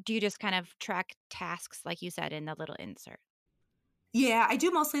or do you just kind of track tasks like you said in the little insert? Yeah, I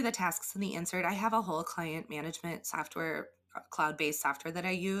do mostly the tasks in the insert. I have a whole client management software, cloud-based software that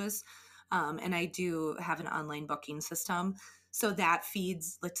I use. And I do have an online booking system. So that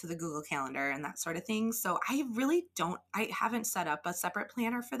feeds like to the Google Calendar and that sort of thing. So I haven't set up a separate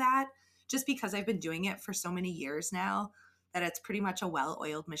planner for that just because I've been doing it for so many years now that it's pretty much a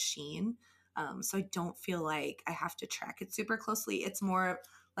well-oiled machine. So I don't feel like I have to track it super closely. It's more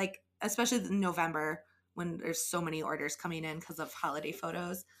like, especially in November, when there's so many orders coming in because of holiday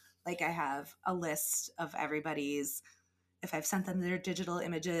photos. Like I have a list of everybody's, if I've sent them their digital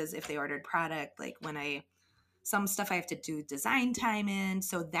images, if they ordered product, like some stuff I have to do design time in.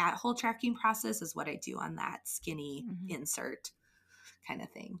 So that whole tracking process is what I do on that skinny Mhm. insert kind of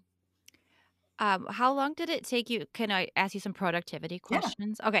thing. How long did it take you? Can I ask you some productivity Yeah,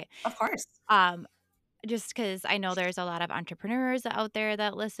 questions? Okay. of course. Um, just because I know there's a lot of entrepreneurs out there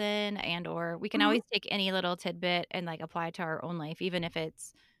that listen and or we can Hmm. always take any little tidbit and, like, apply it to our own life, even if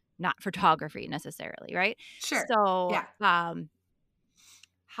it's not photography necessarily, right? Sure. So, Yeah.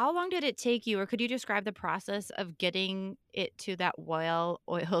 how long did it take you or could you describe the process of getting it to that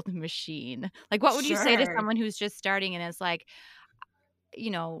well-oiled machine? Like, what would you say to Sure. someone who's just starting and is like, you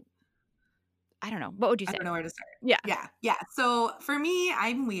know, I don't know, what would you I say? don't know where to start. Yeah. Yeah. Yeah. So for me,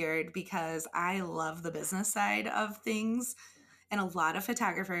 I'm weird because I love the business side of things. And a lot of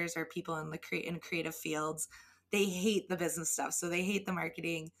photographers or people in in creative fields, they hate the business stuff. So they hate the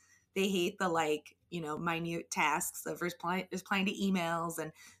marketing. They hate the like, minute tasks of replying to emails,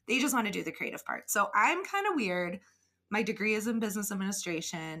 and they just want to do the creative part. So I'm kind of weird. My degree is in business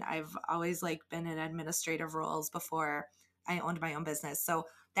administration. I've always like been in administrative roles before I owned my own business. So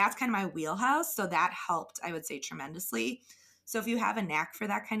that's kind of my wheelhouse. So that helped, I would say, tremendously. So if you have a knack for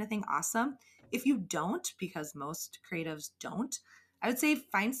that kind of thing, awesome. If you don't, because most creatives don't, I would say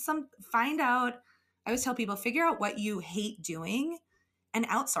find out. I always tell people, figure out what you hate doing and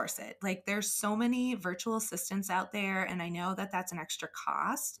outsource it. Like there's so many virtual assistants out there, and I know that that's an extra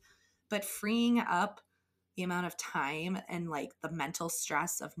cost, but freeing up the amount of time and like the mental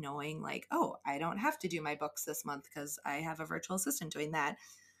stress of knowing like, oh, I don't have to do my books this month because I have a virtual assistant doing that.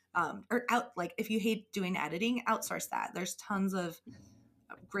 Or out like if you hate doing editing, outsource that. There's tons of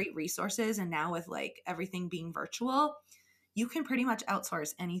great resources, and now with like everything being virtual, you can pretty much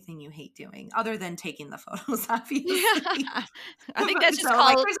outsource anything you hate doing other than taking the photos, obviously. Yeah. I think that's just So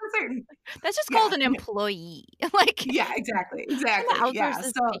like called there's a certain that's just yeah, called an employee. Like, yeah, exactly, I'm gonna exactly. outsource Yeah.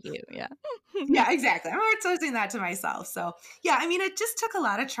 this So to you. Yeah. yeah, exactly. I'm outsourcing that to myself. So yeah, I mean, it just took a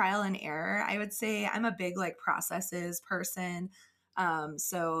lot of trial and error. I would say I'm a big like processes person.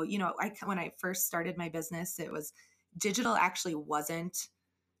 So when I first started my business, it was digital actually wasn't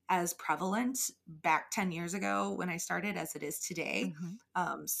as prevalent back 10 years ago when I started as it is today.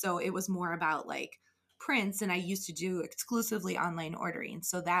 Mhm. So it was more about like prints, and I used to do exclusively online ordering.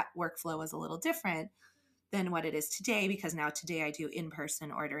 So that workflow was a little different than what it is today, because now today I do in-person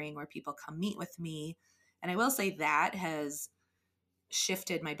ordering where people come meet with me. And I will say that has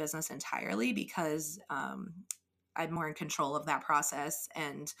shifted my business entirely because I'm more in control of that process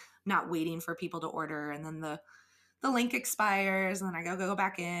and not waiting for people to order, and then the link expires and then I gotta go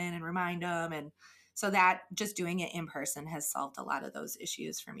back in and remind them. And so that just doing it in person has solved a lot of those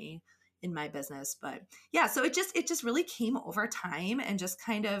issues for me in my business. But yeah, so it just really came over time and just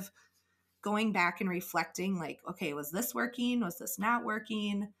kind of going back and reflecting like, okay, was this working? Was this not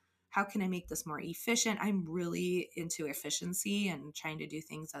working? How can I make this more efficient? I'm really into efficiency and trying to do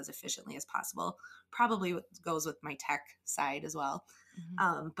things as efficiently as possible. Probably goes with my tech side as well. Mhm.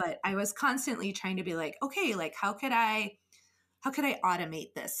 But I was constantly trying to be like, okay, like how could I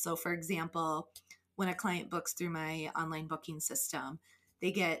automate this? So for example, when a client books through my online booking system,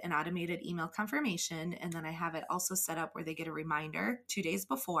 they get an automated email confirmation. And then I have it also set up where they get a reminder 2 days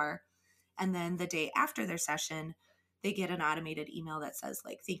before. And then the day after their session, they get an automated email that says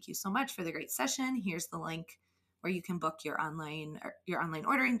like, thank you so much for the great session. Here's the link where you can book your online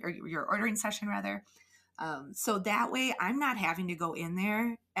ordering, or your ordering session rather. So that way I'm not having to go in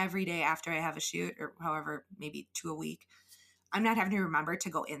there every day after I have a shoot, or however, maybe 2 a week. I'm not having to remember to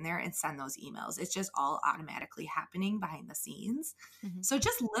go in there and send those emails. It's just all automatically happening behind the scenes. Mhm. So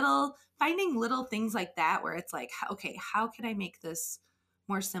just finding little things like that where it's like, okay, how can I make this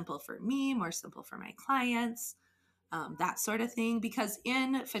more simple for me, more simple for my clients, that sort of thing. Because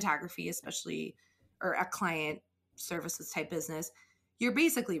in photography, especially, or a client services type business, you're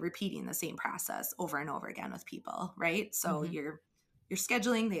basically repeating the same process over and over again with people, right? So Mhm. you're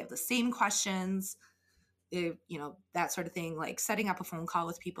scheduling, they have the same questions, that sort of thing. Like setting up a phone call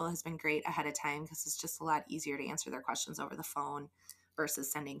with people has been great ahead of time because it's just a lot easier to answer their questions over the phone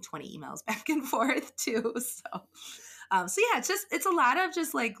versus sending 20 emails back and forth too. So yeah, it's a lot of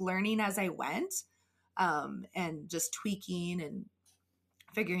just like learning as I went, and just tweaking and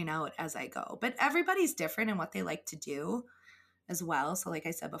figuring out as I go. But everybody's different in what they like to do as well. So like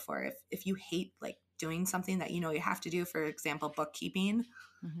I said before, if you hate like doing something that you have to do, for example, bookkeeping,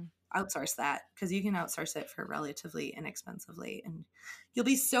 Mhm. outsource that, because you can outsource it for relatively inexpensively, and you'll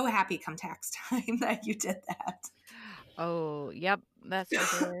be so happy come tax time that you did that. Oh, yep, that's for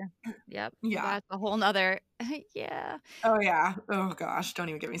sure. Yep, Yeah. that's a whole nother yeah. Oh yeah. Oh gosh, don't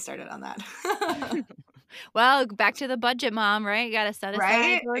even get me started on that. Well, back to the budget, mom, right? You gotta set aside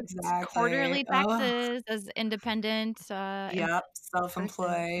Right? those Exactly. quarterly Oh, taxes as independent, yep.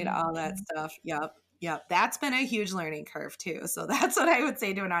 person. Self-employed, all that Mhm. stuff. Yep. Yep. That's been a huge learning curve too. So that's what I would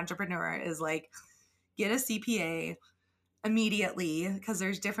say to an entrepreneur is like, get a CPA immediately, because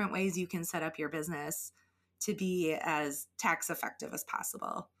there's different ways you can set up your business to be as tax effective as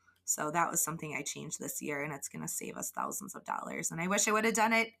possible. So that was something I changed this year, and it's going to save us thousands of dollars. And I wish I would have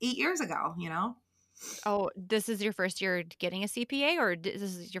done it 8 years ago. Oh, this is your first year getting a CPA, or this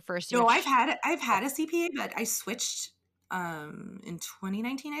is your first year No, I've ch had I've Oh, had a CPA, but I switched in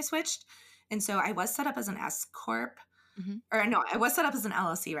 2019. I switched, and so I was set up as an S corp, mhm, or no, I was set up as an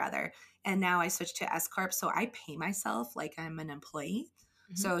LLC rather, and now I switched to S corp. So I pay myself like I'm an employee.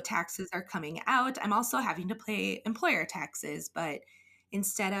 mhm. So taxes are coming out. I'm also having to pay employer taxes, but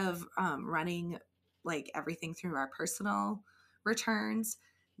instead of running like everything through our personal returns,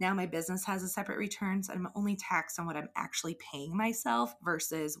 now my business has a separate return. So I'm only taxed on what I'm actually paying myself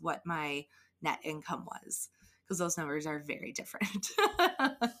versus what my net income was, because those numbers are very different.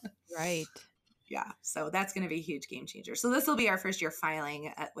 Right. Yeah, so that's going to be a huge game changer. So this will be our first year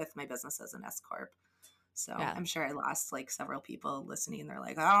filing with my business as an S corp. So Yeah. I'm sure I lost like several people listening. They're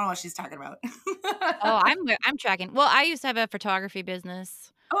like, I don't know what she's talking about. Oh, I'm tracking. Well, I used to have a photography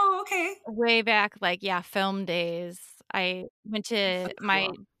business Oh, okay. way back, like, yeah, film days. I went Oh, to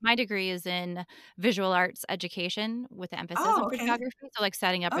cool. my degree is in visual arts education with an emphasis Oh, on okay. photography, so, like,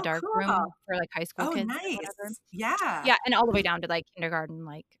 setting up a Oh, dark cool. room for, like, high school Oh, kids or whatever. nice. Yeah. Yeah, and all the way down to, like, kindergarten,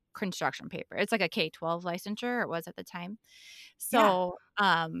 like, construction paper. It's like a K-12 licensure, or it was at the time. Yeah. So,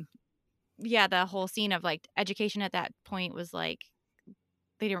 yeah, the whole scene of, like, education at that point was, like,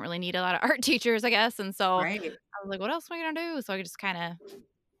 they didn't really need a lot of art teachers, I guess, and so Right. I was like, "What else am I gonna do?" So I just kinda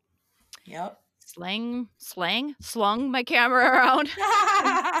Yep. slung my camera around.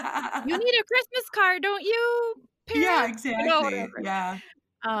 "You need a Christmas card, don't you, Yeah, parents?" exactly. Whatever. Yeah.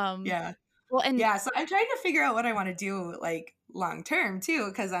 Um, Yeah. well, and Yeah. So I'm trying to figure out what I want to do like long term too,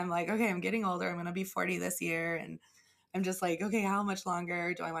 because I'm like, okay, I'm getting older. I'm going to be 40 this year. And I'm just like, okay, how much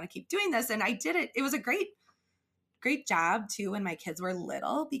longer do I want to keep doing this? And I did it. It was a great job too when my kids were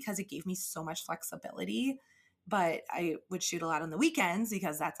little, because it gave me so much flexibility. But I would shoot a lot on the weekends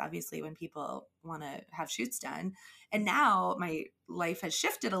because that's obviously when people want to have shoots done. And now my life has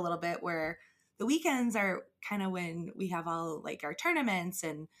shifted a little bit where the weekends are kind of when we have all like our tournaments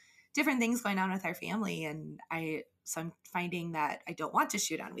and different things going on with our family. And So I'm finding that I don't want to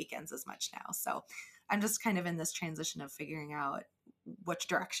shoot on weekends as much now. So I'm just kind of in this transition of figuring out which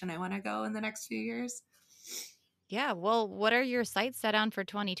direction I want to go in the next few years. Yeah. Well, what are your sights set on for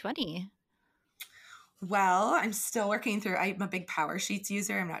 2020? Well, I'm still working through, I'm a big Power Sheets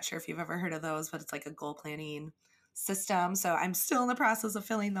user. I'm not sure if you've ever heard of those, but it's like a goal planning system. So I'm still in the process of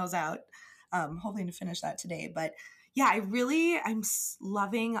filling those out, hoping to finish that today. But yeah, I'm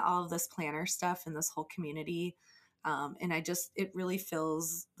loving all of this planner stuff and this whole community. And it really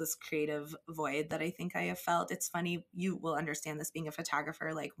fills this creative void that I think I have felt. It's funny, you will understand this being a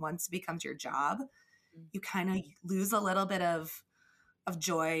photographer, like once it becomes your job, you kind of lose a little bit of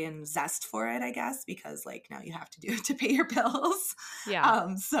joy and zest for it, I guess, because like now you have to do it to pay your bills.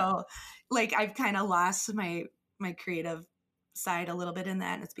 Yeah. So like I've kind of lost my creative side a little bit in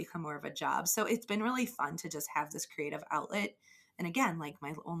that, and it's become more of a job. So it's been really fun to just have this creative outlet. And again, like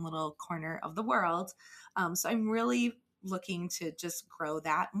my own little corner of the world. So I'm really looking to just grow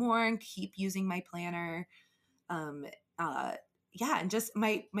that more and keep using my planner. Um, yeah. And just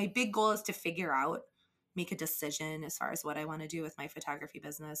my big goal is to make a decision as far as what I want to do with my photography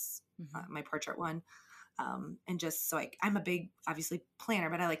business, my portrait one. And just so I'm a big, obviously, planner,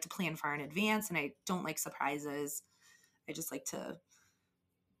 but I like to plan far in advance, and I don't like surprises. I just like to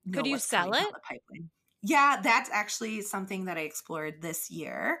know Could you what's coming sell down it? the pipeline. Yeah, that's actually something that I explored this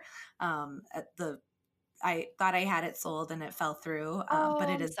year. I thought I had it sold and it fell through, but Oh,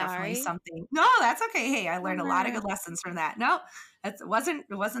 it I'm is definitely sorry. something. No, that's okay. Hey, I learned a lot of Bummer. good lessons from that. No, it wasn't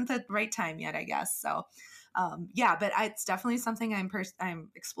the right time yet, I guess. So, yeah, but it's definitely something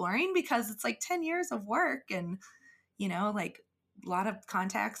I'm exploring, because it's like 10 years of work, and like a lot of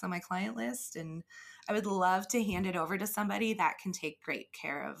contacts on my client list, and I would love to hand it over to somebody that can take great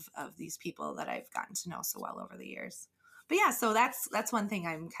care of these people that I've gotten to know so well over the years. But yeah, so that's one thing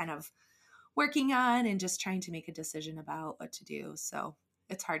I'm kind of working on, and just trying to make a decision about what to do. So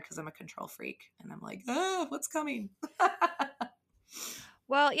it's hard because I'm a control freak, and I'm like, what's coming?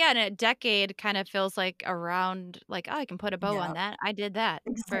 Well, yeah, and a decade kind of feels like around, like, oh, I can put a bow on Yeah, that. I did that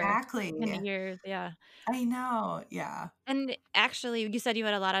for exactly. 10 years. Yeah. I know. Yeah. And actually, you said you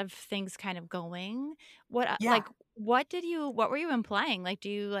had a lot of things kind of going. What, Yeah. what were you implying? Like, do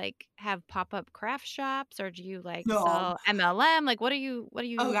you like have pop-up craft shops, or do you like No. sell MLM? Like, what are Oh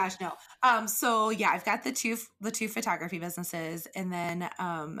you? gosh, no. So yeah, I've got the two photography businesses, and then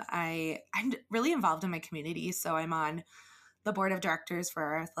I'm really involved in my community. So I'm on the board of directors for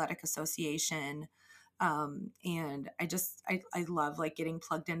our athletic association. And I love like getting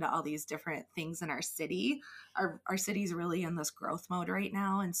plugged into all these different things in our city. Our city's really in this growth mode right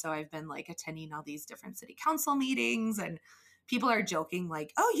now. And so I've been like attending all these different city council meetings, and people are joking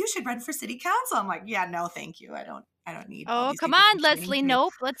like, oh, you should run for city council. I'm like, yeah, no, thank you. I don't need all Oh, these come people on, complaining Leslie. to me.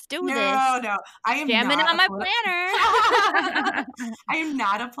 Nope. Let's do this. No, no, I am Jamming not on a my political. planner. I am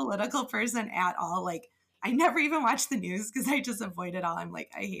not a political person at all. Like, I never even watch the news because I just avoid it all. I'm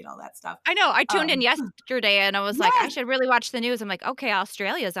like, I hate all that stuff. I know. I tuned in Um, yesterday and I was like, I yes, should really watch the news. I'm like, okay,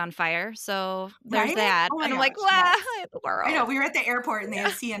 Australia's on fire. So there's right? that. Oh my And I'm like, gosh, wow, yes. the I know. world. We were at the airport and they Yeah.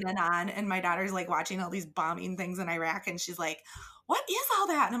 had CNN on, and my daughter's like watching all these bombing things in Iraq, and she's like, "What is all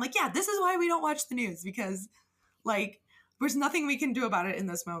that?" And I'm like, "Yeah, this is why we don't watch the news, because like there's nothing we can do about it in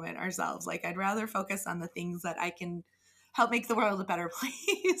this moment ourselves. Like, I'd rather focus on the things that I can help make the world a better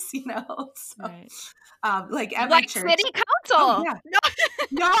place. So, Right. like at my Like church. city Oh council. yeah. No.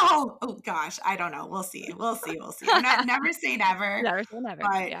 No. Oh gosh, I don't know. We'll see. We'll see. We'll see. I'm not never say never, Never say never.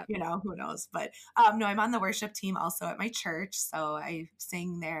 but Yeah. who knows? But no, I'm on the worship team also at my church, so I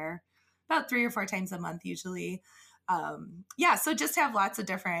sing there about 3 or 4 times a month usually. Yeah, so just have lots of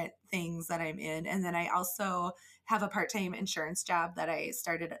different things that I'm in, and then I also have a part-time insurance job that I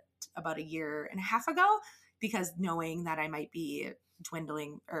started about a year and a half ago, because knowing that I might be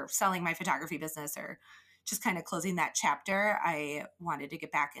dwindling or selling my photography business, or just kind of closing that chapter, I wanted to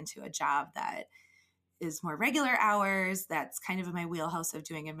get back into a job that is more regular hours, that's kind of in my wheelhouse of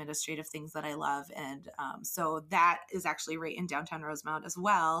doing administrative things that I love. And so that is actually right in downtown Rosemount as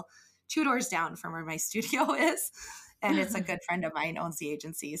well, 2 doors down from where my studio is. And it's a good friend of mine owns the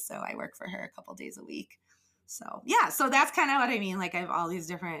agency, so I work for her a couple days a week. So yeah, so that's kind of what I mean. Like, I have all these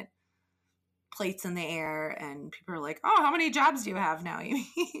different plates in the air, and people are like, oh, how many jobs do you have now?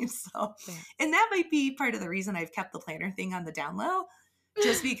 So, Yeah. and that might be part of the reason I've kept the planner thing on the down low,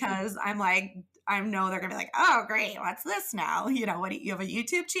 just because I'm like, I know they're gonna be like, oh great, what's this now? What do you have, a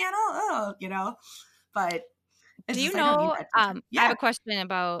YouTube channel? But it's Do you just, I don't need know, that attention. I have Yeah. a question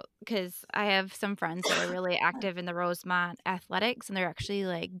about, because I have some friends that are really active in the Rosemont athletics, and they're actually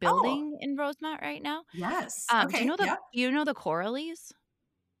like Oh, building in Rosemont right now. yes. Do you Okay. know Yep. the Coralies?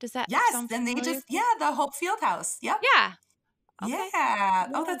 Does that Yes, sound then they familiar? just the Hope Field House. Yep. Yeah. Okay. Yeah.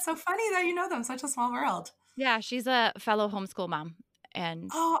 Oh, Yeah. that's so funny that you know them. Such a small world. Yeah, she's a fellow homeschool mom,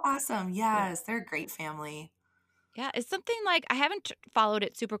 and Oh, awesome. yeah. Yes, they're a great family. Yeah, it's something like I haven't followed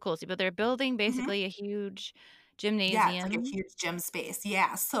it super closely, but they're building Mhm. basically a huge Yeah, it's like a gymnasium. huge gym space.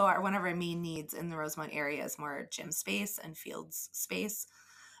 Yeah. So one of our main needs in the Rosemont area is more gym space and fields space.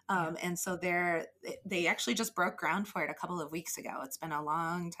 Yeah. And so they actually just broke ground for it a couple of weeks ago. It's been a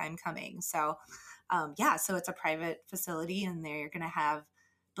long time coming. So yeah, so it's a private facility and they're going to have,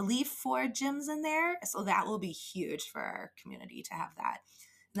 believe 4 gyms in there. So that will be huge for our community to have that.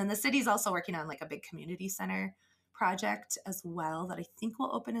 And then the city's also working on like a big community center project as well that I think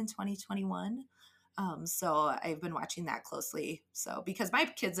will open in 2021. So I've been watching that closely. So because my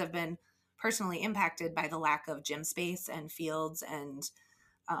kids have been personally impacted by the lack of gym space and fields and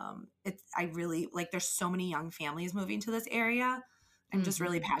it's I really like there's so many young families moving to this area. I'm just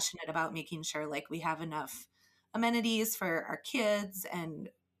really Mhm. passionate about making sure like we have enough amenities for our kids and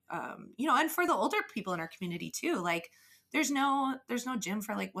and for the older people in our community too. Like there's no gym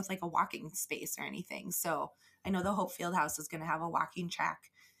for like with like a walking space or anything. So I know the Hope Field House is going to have a walking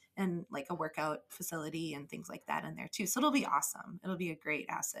track and like a workout facility and things like that in there too. So it'll be awesome. It'll be a great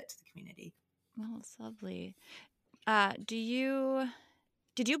asset to the community. Oh, it's lovely. Do you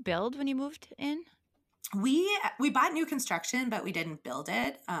did you build when you moved in? We bought new construction, but we didn't build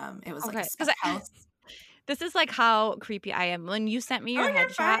it. It was like a Okay, spec 'cause I house. this is, like, how creepy I am. When you sent me Oh, your you're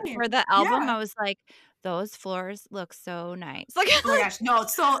headshot fine. for the album, Yeah. I was like, "Those floors look so nice." Like, Oh my gosh. No,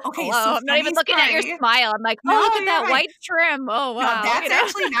 so okay, so hello, I'm not even funny looking at your story. smile. I'm like, "Oh, No, look at you're that fine. white trim. Oh, No, wow." that's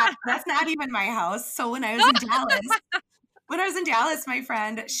actually not that's not even my house. So when I was in Dallas, my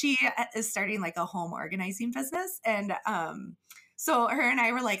friend, she is starting like a home organizing business. And so her and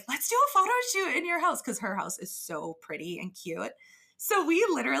I were like, let's do a photo shoot in your house because her house is so pretty and cute. So we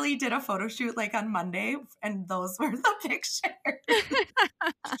literally did a photo shoot like on Monday, and those were the pictures.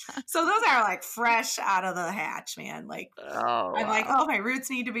 So those are like fresh out of the hatch, man. Like Oh, I'm like, wow. oh, my roots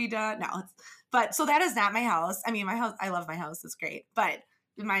need to be done. No, but so that is not my house. I mean, my house, I love my house. It's great, but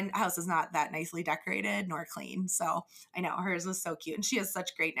my house is not that nicely decorated nor clean. So I know hers was so cute and she has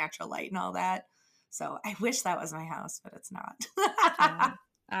such great natural light and all that. So I wish that was my house, but it's not. Oh,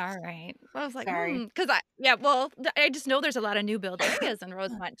 alright. I was like, Sorry. because I yeah, well, I just know there's a lot of new build areas in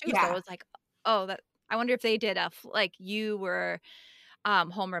Rosemont too, so I Yeah, was like, "Oh, that" I wonder if they did a f like, you were,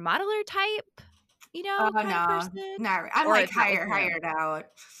 home remodeler type, oh kind of no, person? not. I'm Or like if that was new.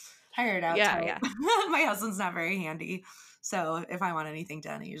 hired out Yeah, type. yeah. My husband's not very handy, so if I want anything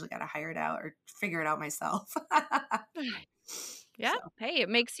done, I usually got to hire it out or figure it out myself. Yeah, So hey, it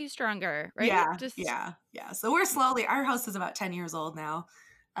makes you stronger, right? yeah, Just yeah, yeah. So we're slowly, our house is about 10 years old now.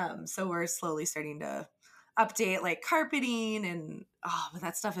 So we're slowly starting to update like carpeting and but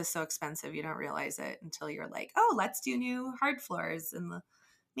that stuff is so expensive. You don't realize it until you're like, oh, let's do new hard floors in the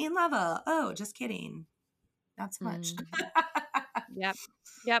main level. Oh, just kidding. Not so much. mhm. Yep.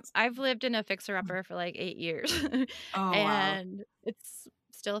 Yep, I've lived in a fixer-upper for, like, 8 years, Oh, wow. and it's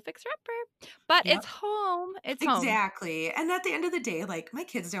still a fixer-upper, but Yep. it's home. Exactly. And at the end of the day, like my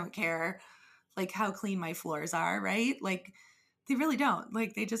kids don't care like how clean my floors are, right? Like they really don't.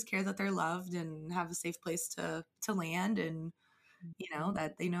 Like they just care that they're loved and have a safe place to land and Mhm.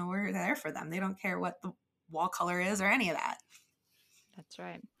 that they know we're there for them. They don't care what the wall color is or any of that. That's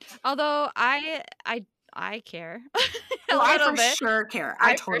right. Although I care a Oh, I little for bit. sure care.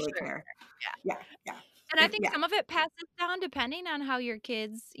 I I for totally sure care. yeah. Yeah. Yeah. And I think Yeah, some of it passes down depending on how your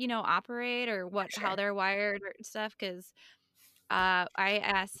kids, operate or for how sure. they're wired or stuff. Because I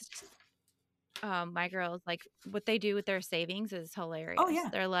asked, my girls, like, what they do with their savings is Oh hilarious.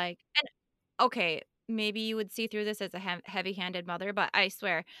 yeah. They're like and okay, maybe you would see through this as a heavy-handed mother, but I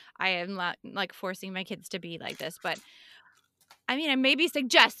swear I am not, like, forcing my kids to be like this, but I mean, I may be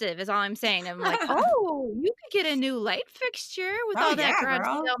suggestive is all I'm saying. I'm like, "Oh, you could get a new light fixture with Oh all that yeah, garage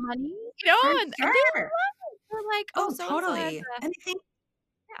girl. sale money," For and they sure. love it. They're like, "Oh, Oh, so and so has totally. a" And I think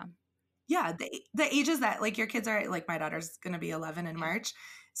yeah, yeah, the ages that like your kids are like my daughter's gonna be 11 in yeah. March,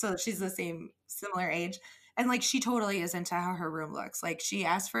 so she's the same similar age, and like she totally is into how her room looks. Like she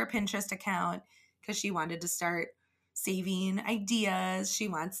asked for a Pinterest account because she wanted to start saving ideas. She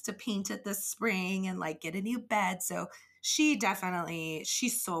wants to paint it this spring and like get a new bed. So she's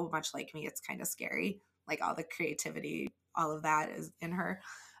so much like me. It's kind of scary. Like all the creativity, all of that is in her.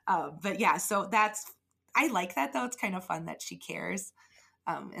 But yeah, so I like that though. It's kind of fun that she cares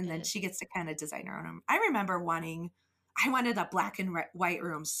and It then is. she gets to kind of design her own room. I remember I wanted a black and white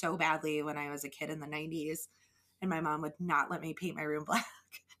room so badly when I was a kid in the 90s, and my mom would not let me paint my room black.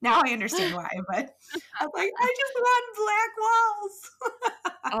 Now I understand why, but I was like, I just want black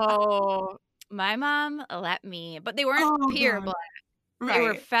walls. Oh, my mom let me, but they weren't Oh pure god. black. They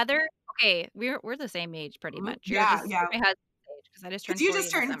were Right. feather. Okay, we're the same age pretty much. You're Yeah, just yeah. my husband's age because I just 'Cause turned you 40 just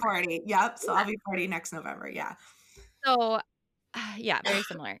in turned December. 40. Yep, so Yeah. I'll be 40 next November, yeah. So, yeah, very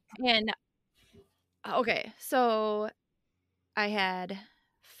similar. And okay, so I had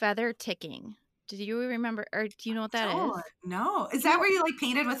feather ticking. Do you remember or do you know what that Don't. is? No. Is You that know, where you, like,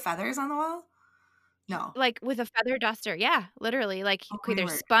 painted with feathers on the wall? y No. like, with a feather duster, yeah, literally, like, Oh okay, my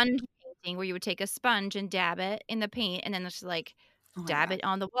there's word. sponge painting where you would take a sponge and dab it in the paint and then just, like, Oh my dab gosh. it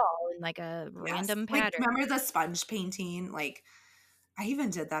on the wall in, like, a Yes. random Like, pattern. remember the sponge painting? Like, I even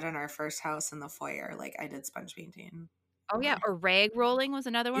did that in our first house in the foyer, like, I did sponge painting. Oh, yeah, Oh. or rag rolling was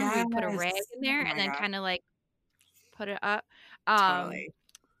another one where you'd put a rag Yes. in there Oh and my then gosh, kinda, like, put it up. Um, totally.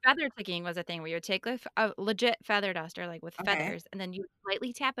 Feather ticking was a thing where you would take a legit feather duster, like, with Okay, feathers, and then you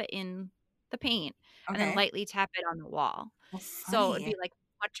lightly tap it in the paint, and then okay. lightly tap it on the wall. Well, So it'd funny. be, like,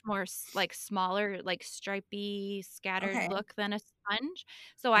 much more like, smaller, like, stripey, scattered Okay, look than a sponge.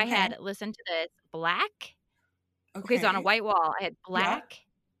 So I okay, had listen to this, black okay, so on a okay. white wall, I had Yep. black,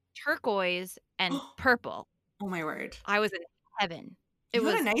 turquoise, and purple. Oh my word. I was in heaven. It You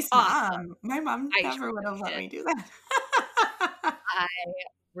had a was nice awesome. mom. My mom I never would have truly let did. me do that. I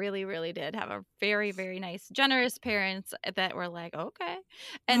really, really did have a very, very nice, generous parents that were like, "Okay."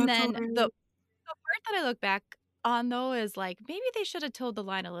 And then the Totally. part that I look back on, though, is, like, maybe they should have told the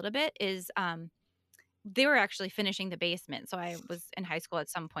line a little bit is, they were actually finishing the basement, so I was in high school at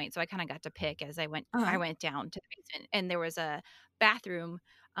some point, so I kinda got to pick as I Uh-huh. went down to the basement, and there was a bathroom,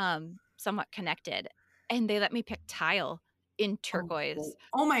 somewhat connected, and they let me pick tile in Oh, turquoise,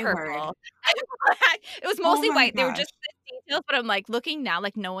 oh my word. purple, and black. It was Oh mostly my white, they were gosh. just the details, but I'm, like, looking now,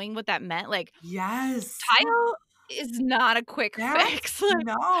 like, knowing what that meant, like, Yes. tile is not a quick That's fix, like,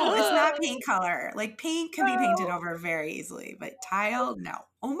 no, it's not paint color. Like, paint can be painted no, over very easily, but tile, no.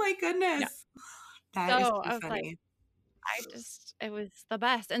 Oh my no. goodness. That is So, so I was like funny. I just it was the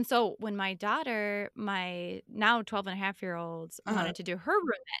best, and so when my daughter, my now 12-and-a-half-year-olds Uh-huh. wanted to do her room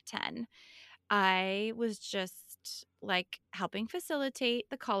at 10, I was just, like, helping facilitate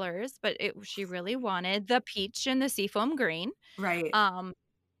the colors, but she really wanted the peach and the seafoam green, Right. um,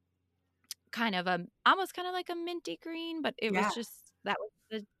 kind of a almost kinda like a minty green, but it was Yeah. just that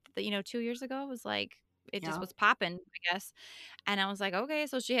was the 2 years ago, was like it just Yeah. was popping, I guess, and I was like, "Okay,"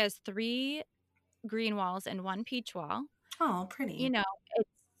 so she has 3 green walls and 1 peach wall, Oh, you pretty. know, it's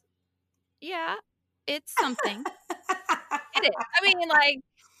yeah, it's something. It is. I mean, like,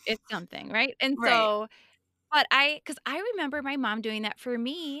 it's something, right? And Right. so but because I remember my mom doing that for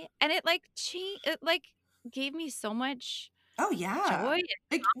me, and it, like, gave me so much Oh, yeah. joy and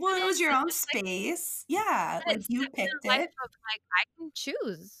Like, well, it was confidence your and own just, like space. Yeah, and like, it set you me in picked a life it. of, like, I can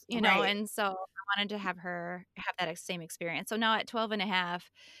choose, Right. and so I wanted to have her have that same experience. So now at 12 and a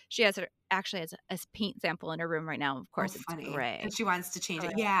half, she actually has a paint sample in her room right now. Of Oh, course, it's funny. gray. And she wants to change Gray.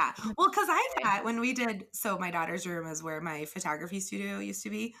 it. Yeah. Well, because I Gray. thought when we did so my daughter's room is where my photography studio used to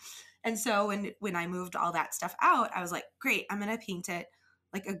be. And so when I moved all that stuff out, I was like, "Great, I'm gonna paint it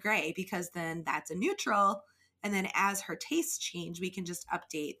like a gray because then that's a neutral. And then as her tastes change, we can just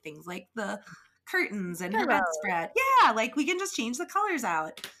update things like the curtains and her Pillow. bedspread. Yeah, like we can just change the colors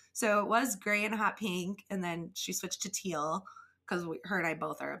out." So it was gray and hot pink, and then she switched to teal because her and I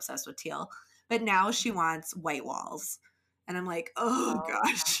both are obsessed with teal. But now she wants white walls. And I'm like, "Oh Oh,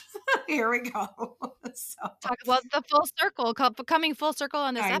 yeah. gosh, here we go." So Talk about the full circle, coming full circle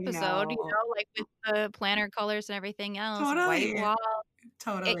on this I episode, know. like, with the planner colors and everything else, white Totally, wall.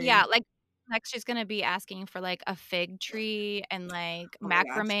 Yeah, totally. like, next she's gonna be asking for, like, a fig tree and, like, Oh my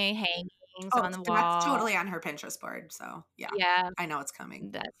gosh. macrame hangings Oh, on the that's wall. totally on her Pinterest board, so yeah, Yeah, I know it's coming.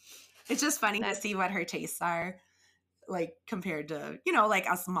 that It's just funny to that see what her tastes are, like, compared to, like,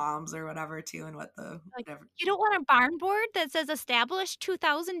 us moms or whatever too, and what the like, whatever. "You don't want a barn board that says established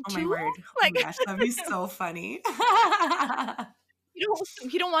Oh my 2002?" word. Oh Like, my gosh, that'd be so funny.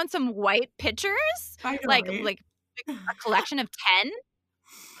 you don't want some white pictures? I know, Like right? like, a collection of 10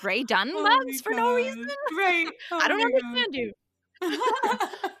 Grey Dun Oh my mugs for no reason? gosh. Right. I Oh don't my gosh. understand you.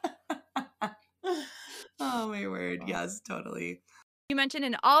 Oh my word. Yes, totally. You mentioned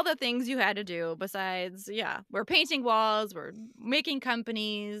in all the things you had to do besides, yeah, we're painting walls, we're making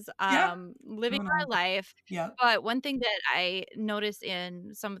companies, Yep. living Oh our no. life. Yep. But one thing that I notice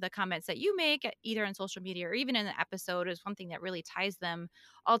in some of the comments that you make, either on social media or even in the episode, is one thing that really ties them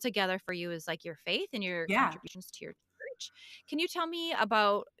all together for you is like your faith and your Yeah. contributions to your church. Can you tell me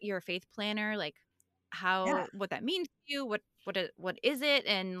about your faith planner? Like Yeah. what that means to you? What is it?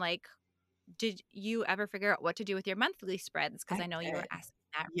 And like, did you ever figure out what to do with your monthly spreads? Because I I know you were did. asking.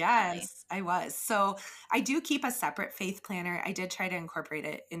 that recently. Yes, I was. So I do keep a separate faith planner. I did try to incorporate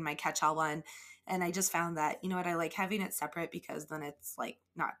it in my catch-all one. And I just found that, you know what, I like having it separate because then it's like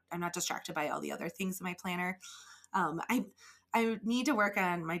I'm not distracted by all the other things in my planner. Um, I I need to work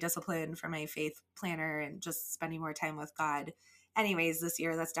on my discipline for my faith planner and just spending more time with God. Anyways, this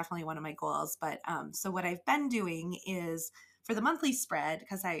year that's definitely one of my goals. But so what I've been doing is for the monthly spread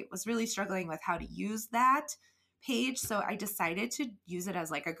because I was really struggling with how to use that page. So I decided to use it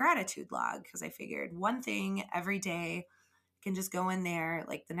as like a gratitude log because I figured one thing every day I can just go in there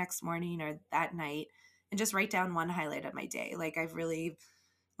like the next morning or that night and just write down one highlight of my day. Like I've really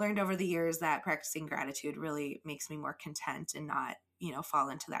learned over the years that practicing gratitude really makes me more content and not, fall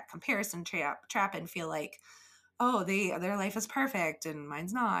into that comparison trap and feel like, oh, their life is perfect and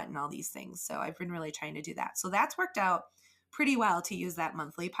mine's not and all these things. So I've been really trying to do that. So that's worked out pretty well to use that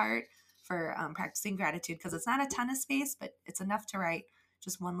monthly part for practicing gratitude because it's not a ton of space, but it's enough to write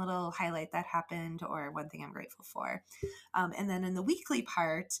just one little highlight that happened or one thing I'm grateful for. And then in the weekly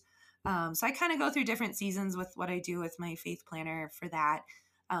part, so I kind of go through different seasons with what I do with my faith planner for that.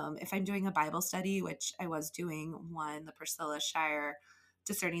 If I'm doing a Bible study, which I was doing one, the Priscilla Shire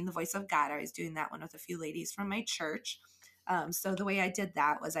Discerning the Voice of God, I was doing that one with a few ladies from my church. So the way I did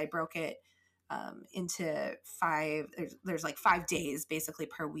that was I broke it into five, there's like 5 days basically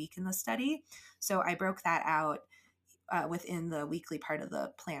per week in the study. So I broke that out within the weekly part of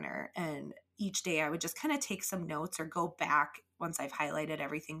the planner. And each day I would just kind of take some notes or go back once I've highlighted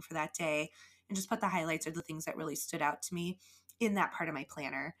everything for that day and just put the highlights or the things that really stood out to me in that part of my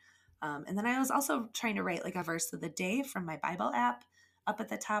planner. And then I was also trying to write like a verse of the day from my Bible app up at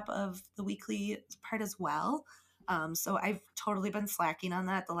the top of the weekly part as well. So I've totally been slacking on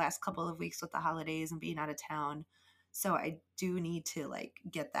that the last couple of weeks with the holidays and being out of town. So I do need to like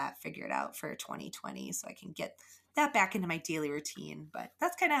get that figured out for 2020 so I can get that back into my daily routine. But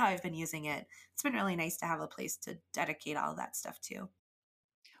that's kind of how I've been using it. It's been really nice to have a place to dedicate all that stuff to.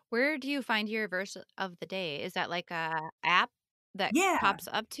 Where do you find your verse of the day? Is that like a app that Yeah. pops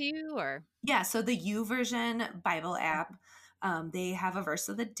up to you or? Yeah, so the YouVersion Bible app, they have a verse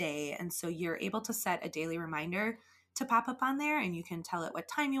of the day, and so you're able to set a daily reminder to pop up on there, and you can tell it what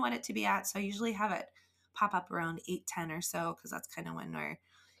time you want it to be at. So I usually have it pop up around 8:10 or so because that's kind of when we're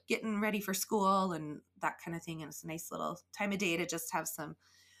getting ready for school and that kind of thing. And it's a nice little time of day to just have some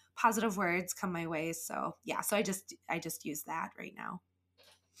positive words come my way. So yeah, so I just use that right now.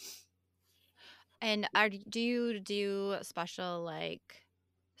 And do you do special like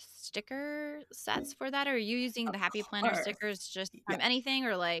sticker sets for that? Or are you using Of the Happy Planner course. stickers just Yeah. from anything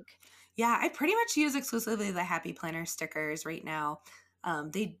or like Yeah, I pretty much use exclusively the Happy Planner stickers right now.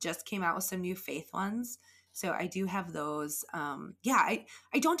 They just came out with some new faith ones. So I do have those. Yeah, I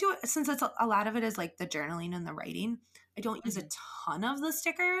don't do it since a lot of it is like the journaling and the writing. I don't use a Mhm. ton of the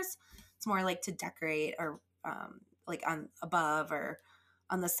stickers. It's more like to decorate or like on above or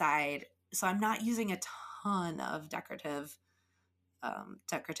on the side. So I'm not using a ton of decorative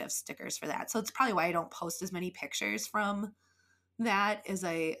stickers for that. So it's probably why I don't post as many pictures from that as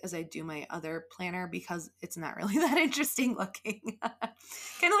I do my other planner because it's not really that interesting looking.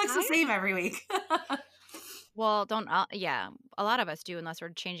 Kind of looks the I same every week. well, don't yeah, a lot of us do unless we're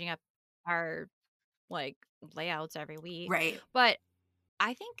changing up our like layouts every week. Right. But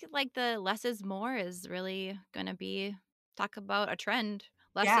I think like the less is more is really gonna be talk about a trend.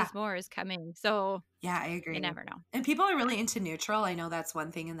 Less Yeah. is more is coming. So Yeah, I you agree. never know. And people are really into neutral. I know that's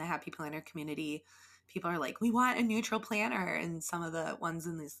one thing in the Happy Planner community. People are like, we want a neutral planner. And some of the ones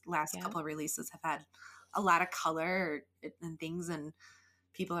in these last Yeah. couple of releases have had a lot of color and things. And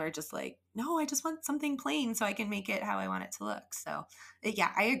people are just like, no, I just want something plain so I can make it how I want it to look. So,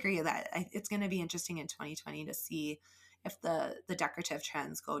 yeah, I agree with that. It's going to be interesting in 2020 to see if the decorative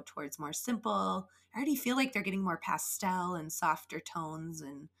trends go towards more simple. I already feel like they're getting more pastel and softer tones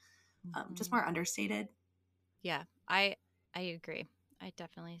and just Mhm. more understated. Yeah, I agree. I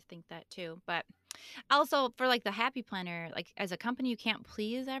definitely think that too. But also for like the happy planner, like as a company, you can't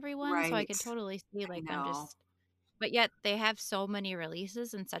please everyone. So I Right. could totally see I like them know. just, but yet they have so many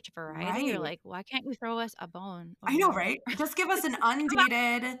releases and such variety. You're Right. like, why can't you throw us a bone of I know, more? right? Just give us an Come on.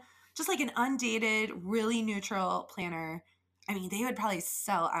 undated, just like an undated, really neutral planner. I mean, they would probably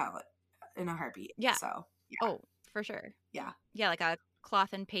sell out in a heartbeat. Yeah. So, yeah, Oh, for sure. yeah. Yeah, like a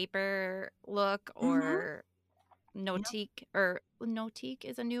cloth and paper look Mhm. or Yep. Notique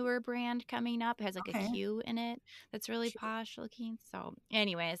is a newer brand coming up. It has like a Okay. Q in it that's really Cute. posh looking. So,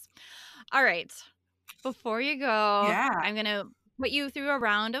 anyways, all right. Before you go, Yeah. I'm gonna put you through a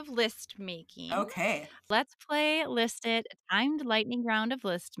round of list making. Okay. Let's play Listed, a timed lightning round of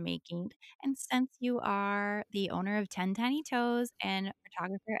list making. And since you are the owner of 10 Tiny Toes and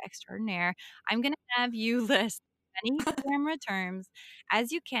photographer extraordinaire, I'm going to have you list as many camera terms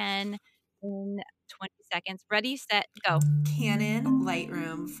as you can in 20 seconds. Ready, set, go. Canon,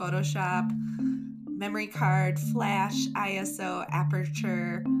 Lightroom, Photoshop, memory card, flash, ISO,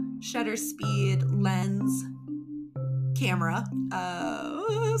 aperture, shutter speed, lens, camera,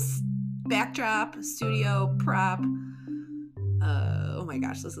 backdrop, studio, prop. Oh my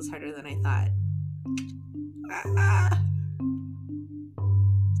gosh, this is harder than I thought.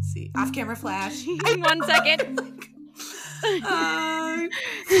 Let's see. Off camera flash. 1 second.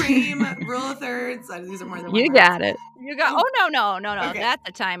 Frame, rule of thirds. These are more than one You words. got it. You got. Oh no! Okay. That's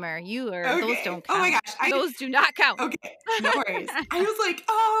a timer. You are. Those Okay. don't count. Oh my gosh. Those do not count. Okay. No worries. I was like,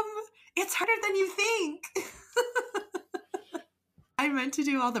 it's harder than you think. I meant to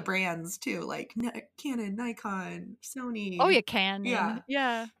do all the brands too, like Canon, Nikon, Sony. Oh, you can.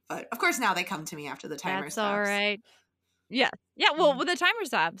 Yeah. But of course now they come to me after the timer That's stops. all right. Yeah. Well, when the timer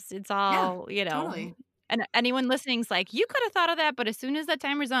stops, it's all, Totally. And anyone listening's like, you could have thought of that, but as soon as that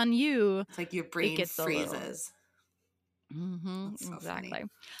timer's on you, it's like your brain gets freezes. So exactly. Funny.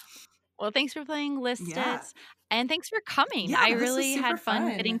 Well, thanks for playing Listed. Yeah. And thanks for coming. Yeah, I this was really super had fun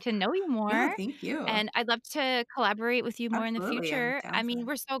fun. getting to know you more. Yeah, thank you. And I'd love to collaborate with you more in the Absolutely, I'm future. down I for mean, that.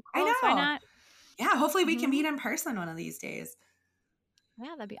 we're so I close. Why know. not? Yeah, hopefully we can meet in person one of these days.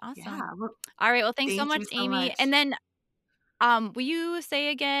 Yeah, that'd be awesome. Yeah. Well, All right. Well, thanks so thank much, you so Amy. much. And then will you say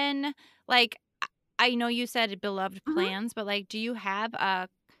again, like, I know you said beloved plans, but like, do you have a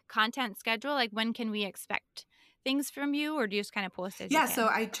content schedule? Like, when can we expect things from you, or do you just kind of post as you Yeah, can? so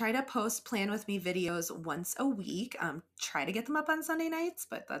I try to post Plan With Me videos once a week. Try to get them up on Sunday nights,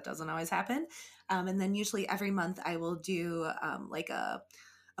 but that doesn't always happen. And then usually every month I will do like a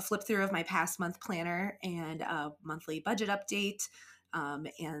flip through of my past month planner and a monthly budget update,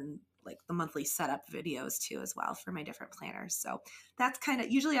 and like the monthly setup videos too as well for my different planners. So that's kind of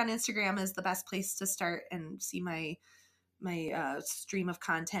usually on Instagram is the best place to start and see my stream of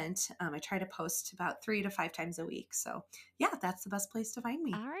content. I try to post about 3 to 5 times a week. So yeah, that's the best place to find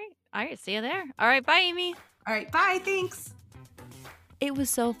me. All right. See you there. All right. Bye, Amy. All right. Bye. Thanks. It was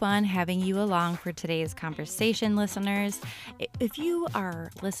so fun having you along for today's conversation, listeners. If you are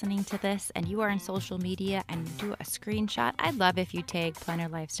listening to this and you are on social media and do a screenshot, I'd love if you tag Planner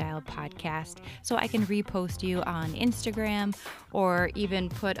Lifestyle Podcast so I can repost you on Instagram or even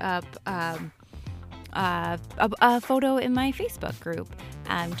put up a photo in my Facebook group,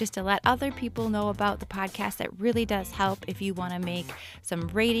 just to let other people know about the podcast. That really does help if you want to make some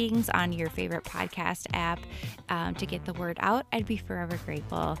ratings on your favorite podcast app to get the word out. I'd be forever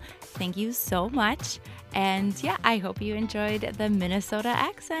grateful. Thank you so much. And yeah, I hope you enjoyed the Minnesota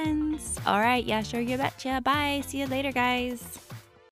accents. All right. Yeah, sure. You betcha. Bye. See you later, guys.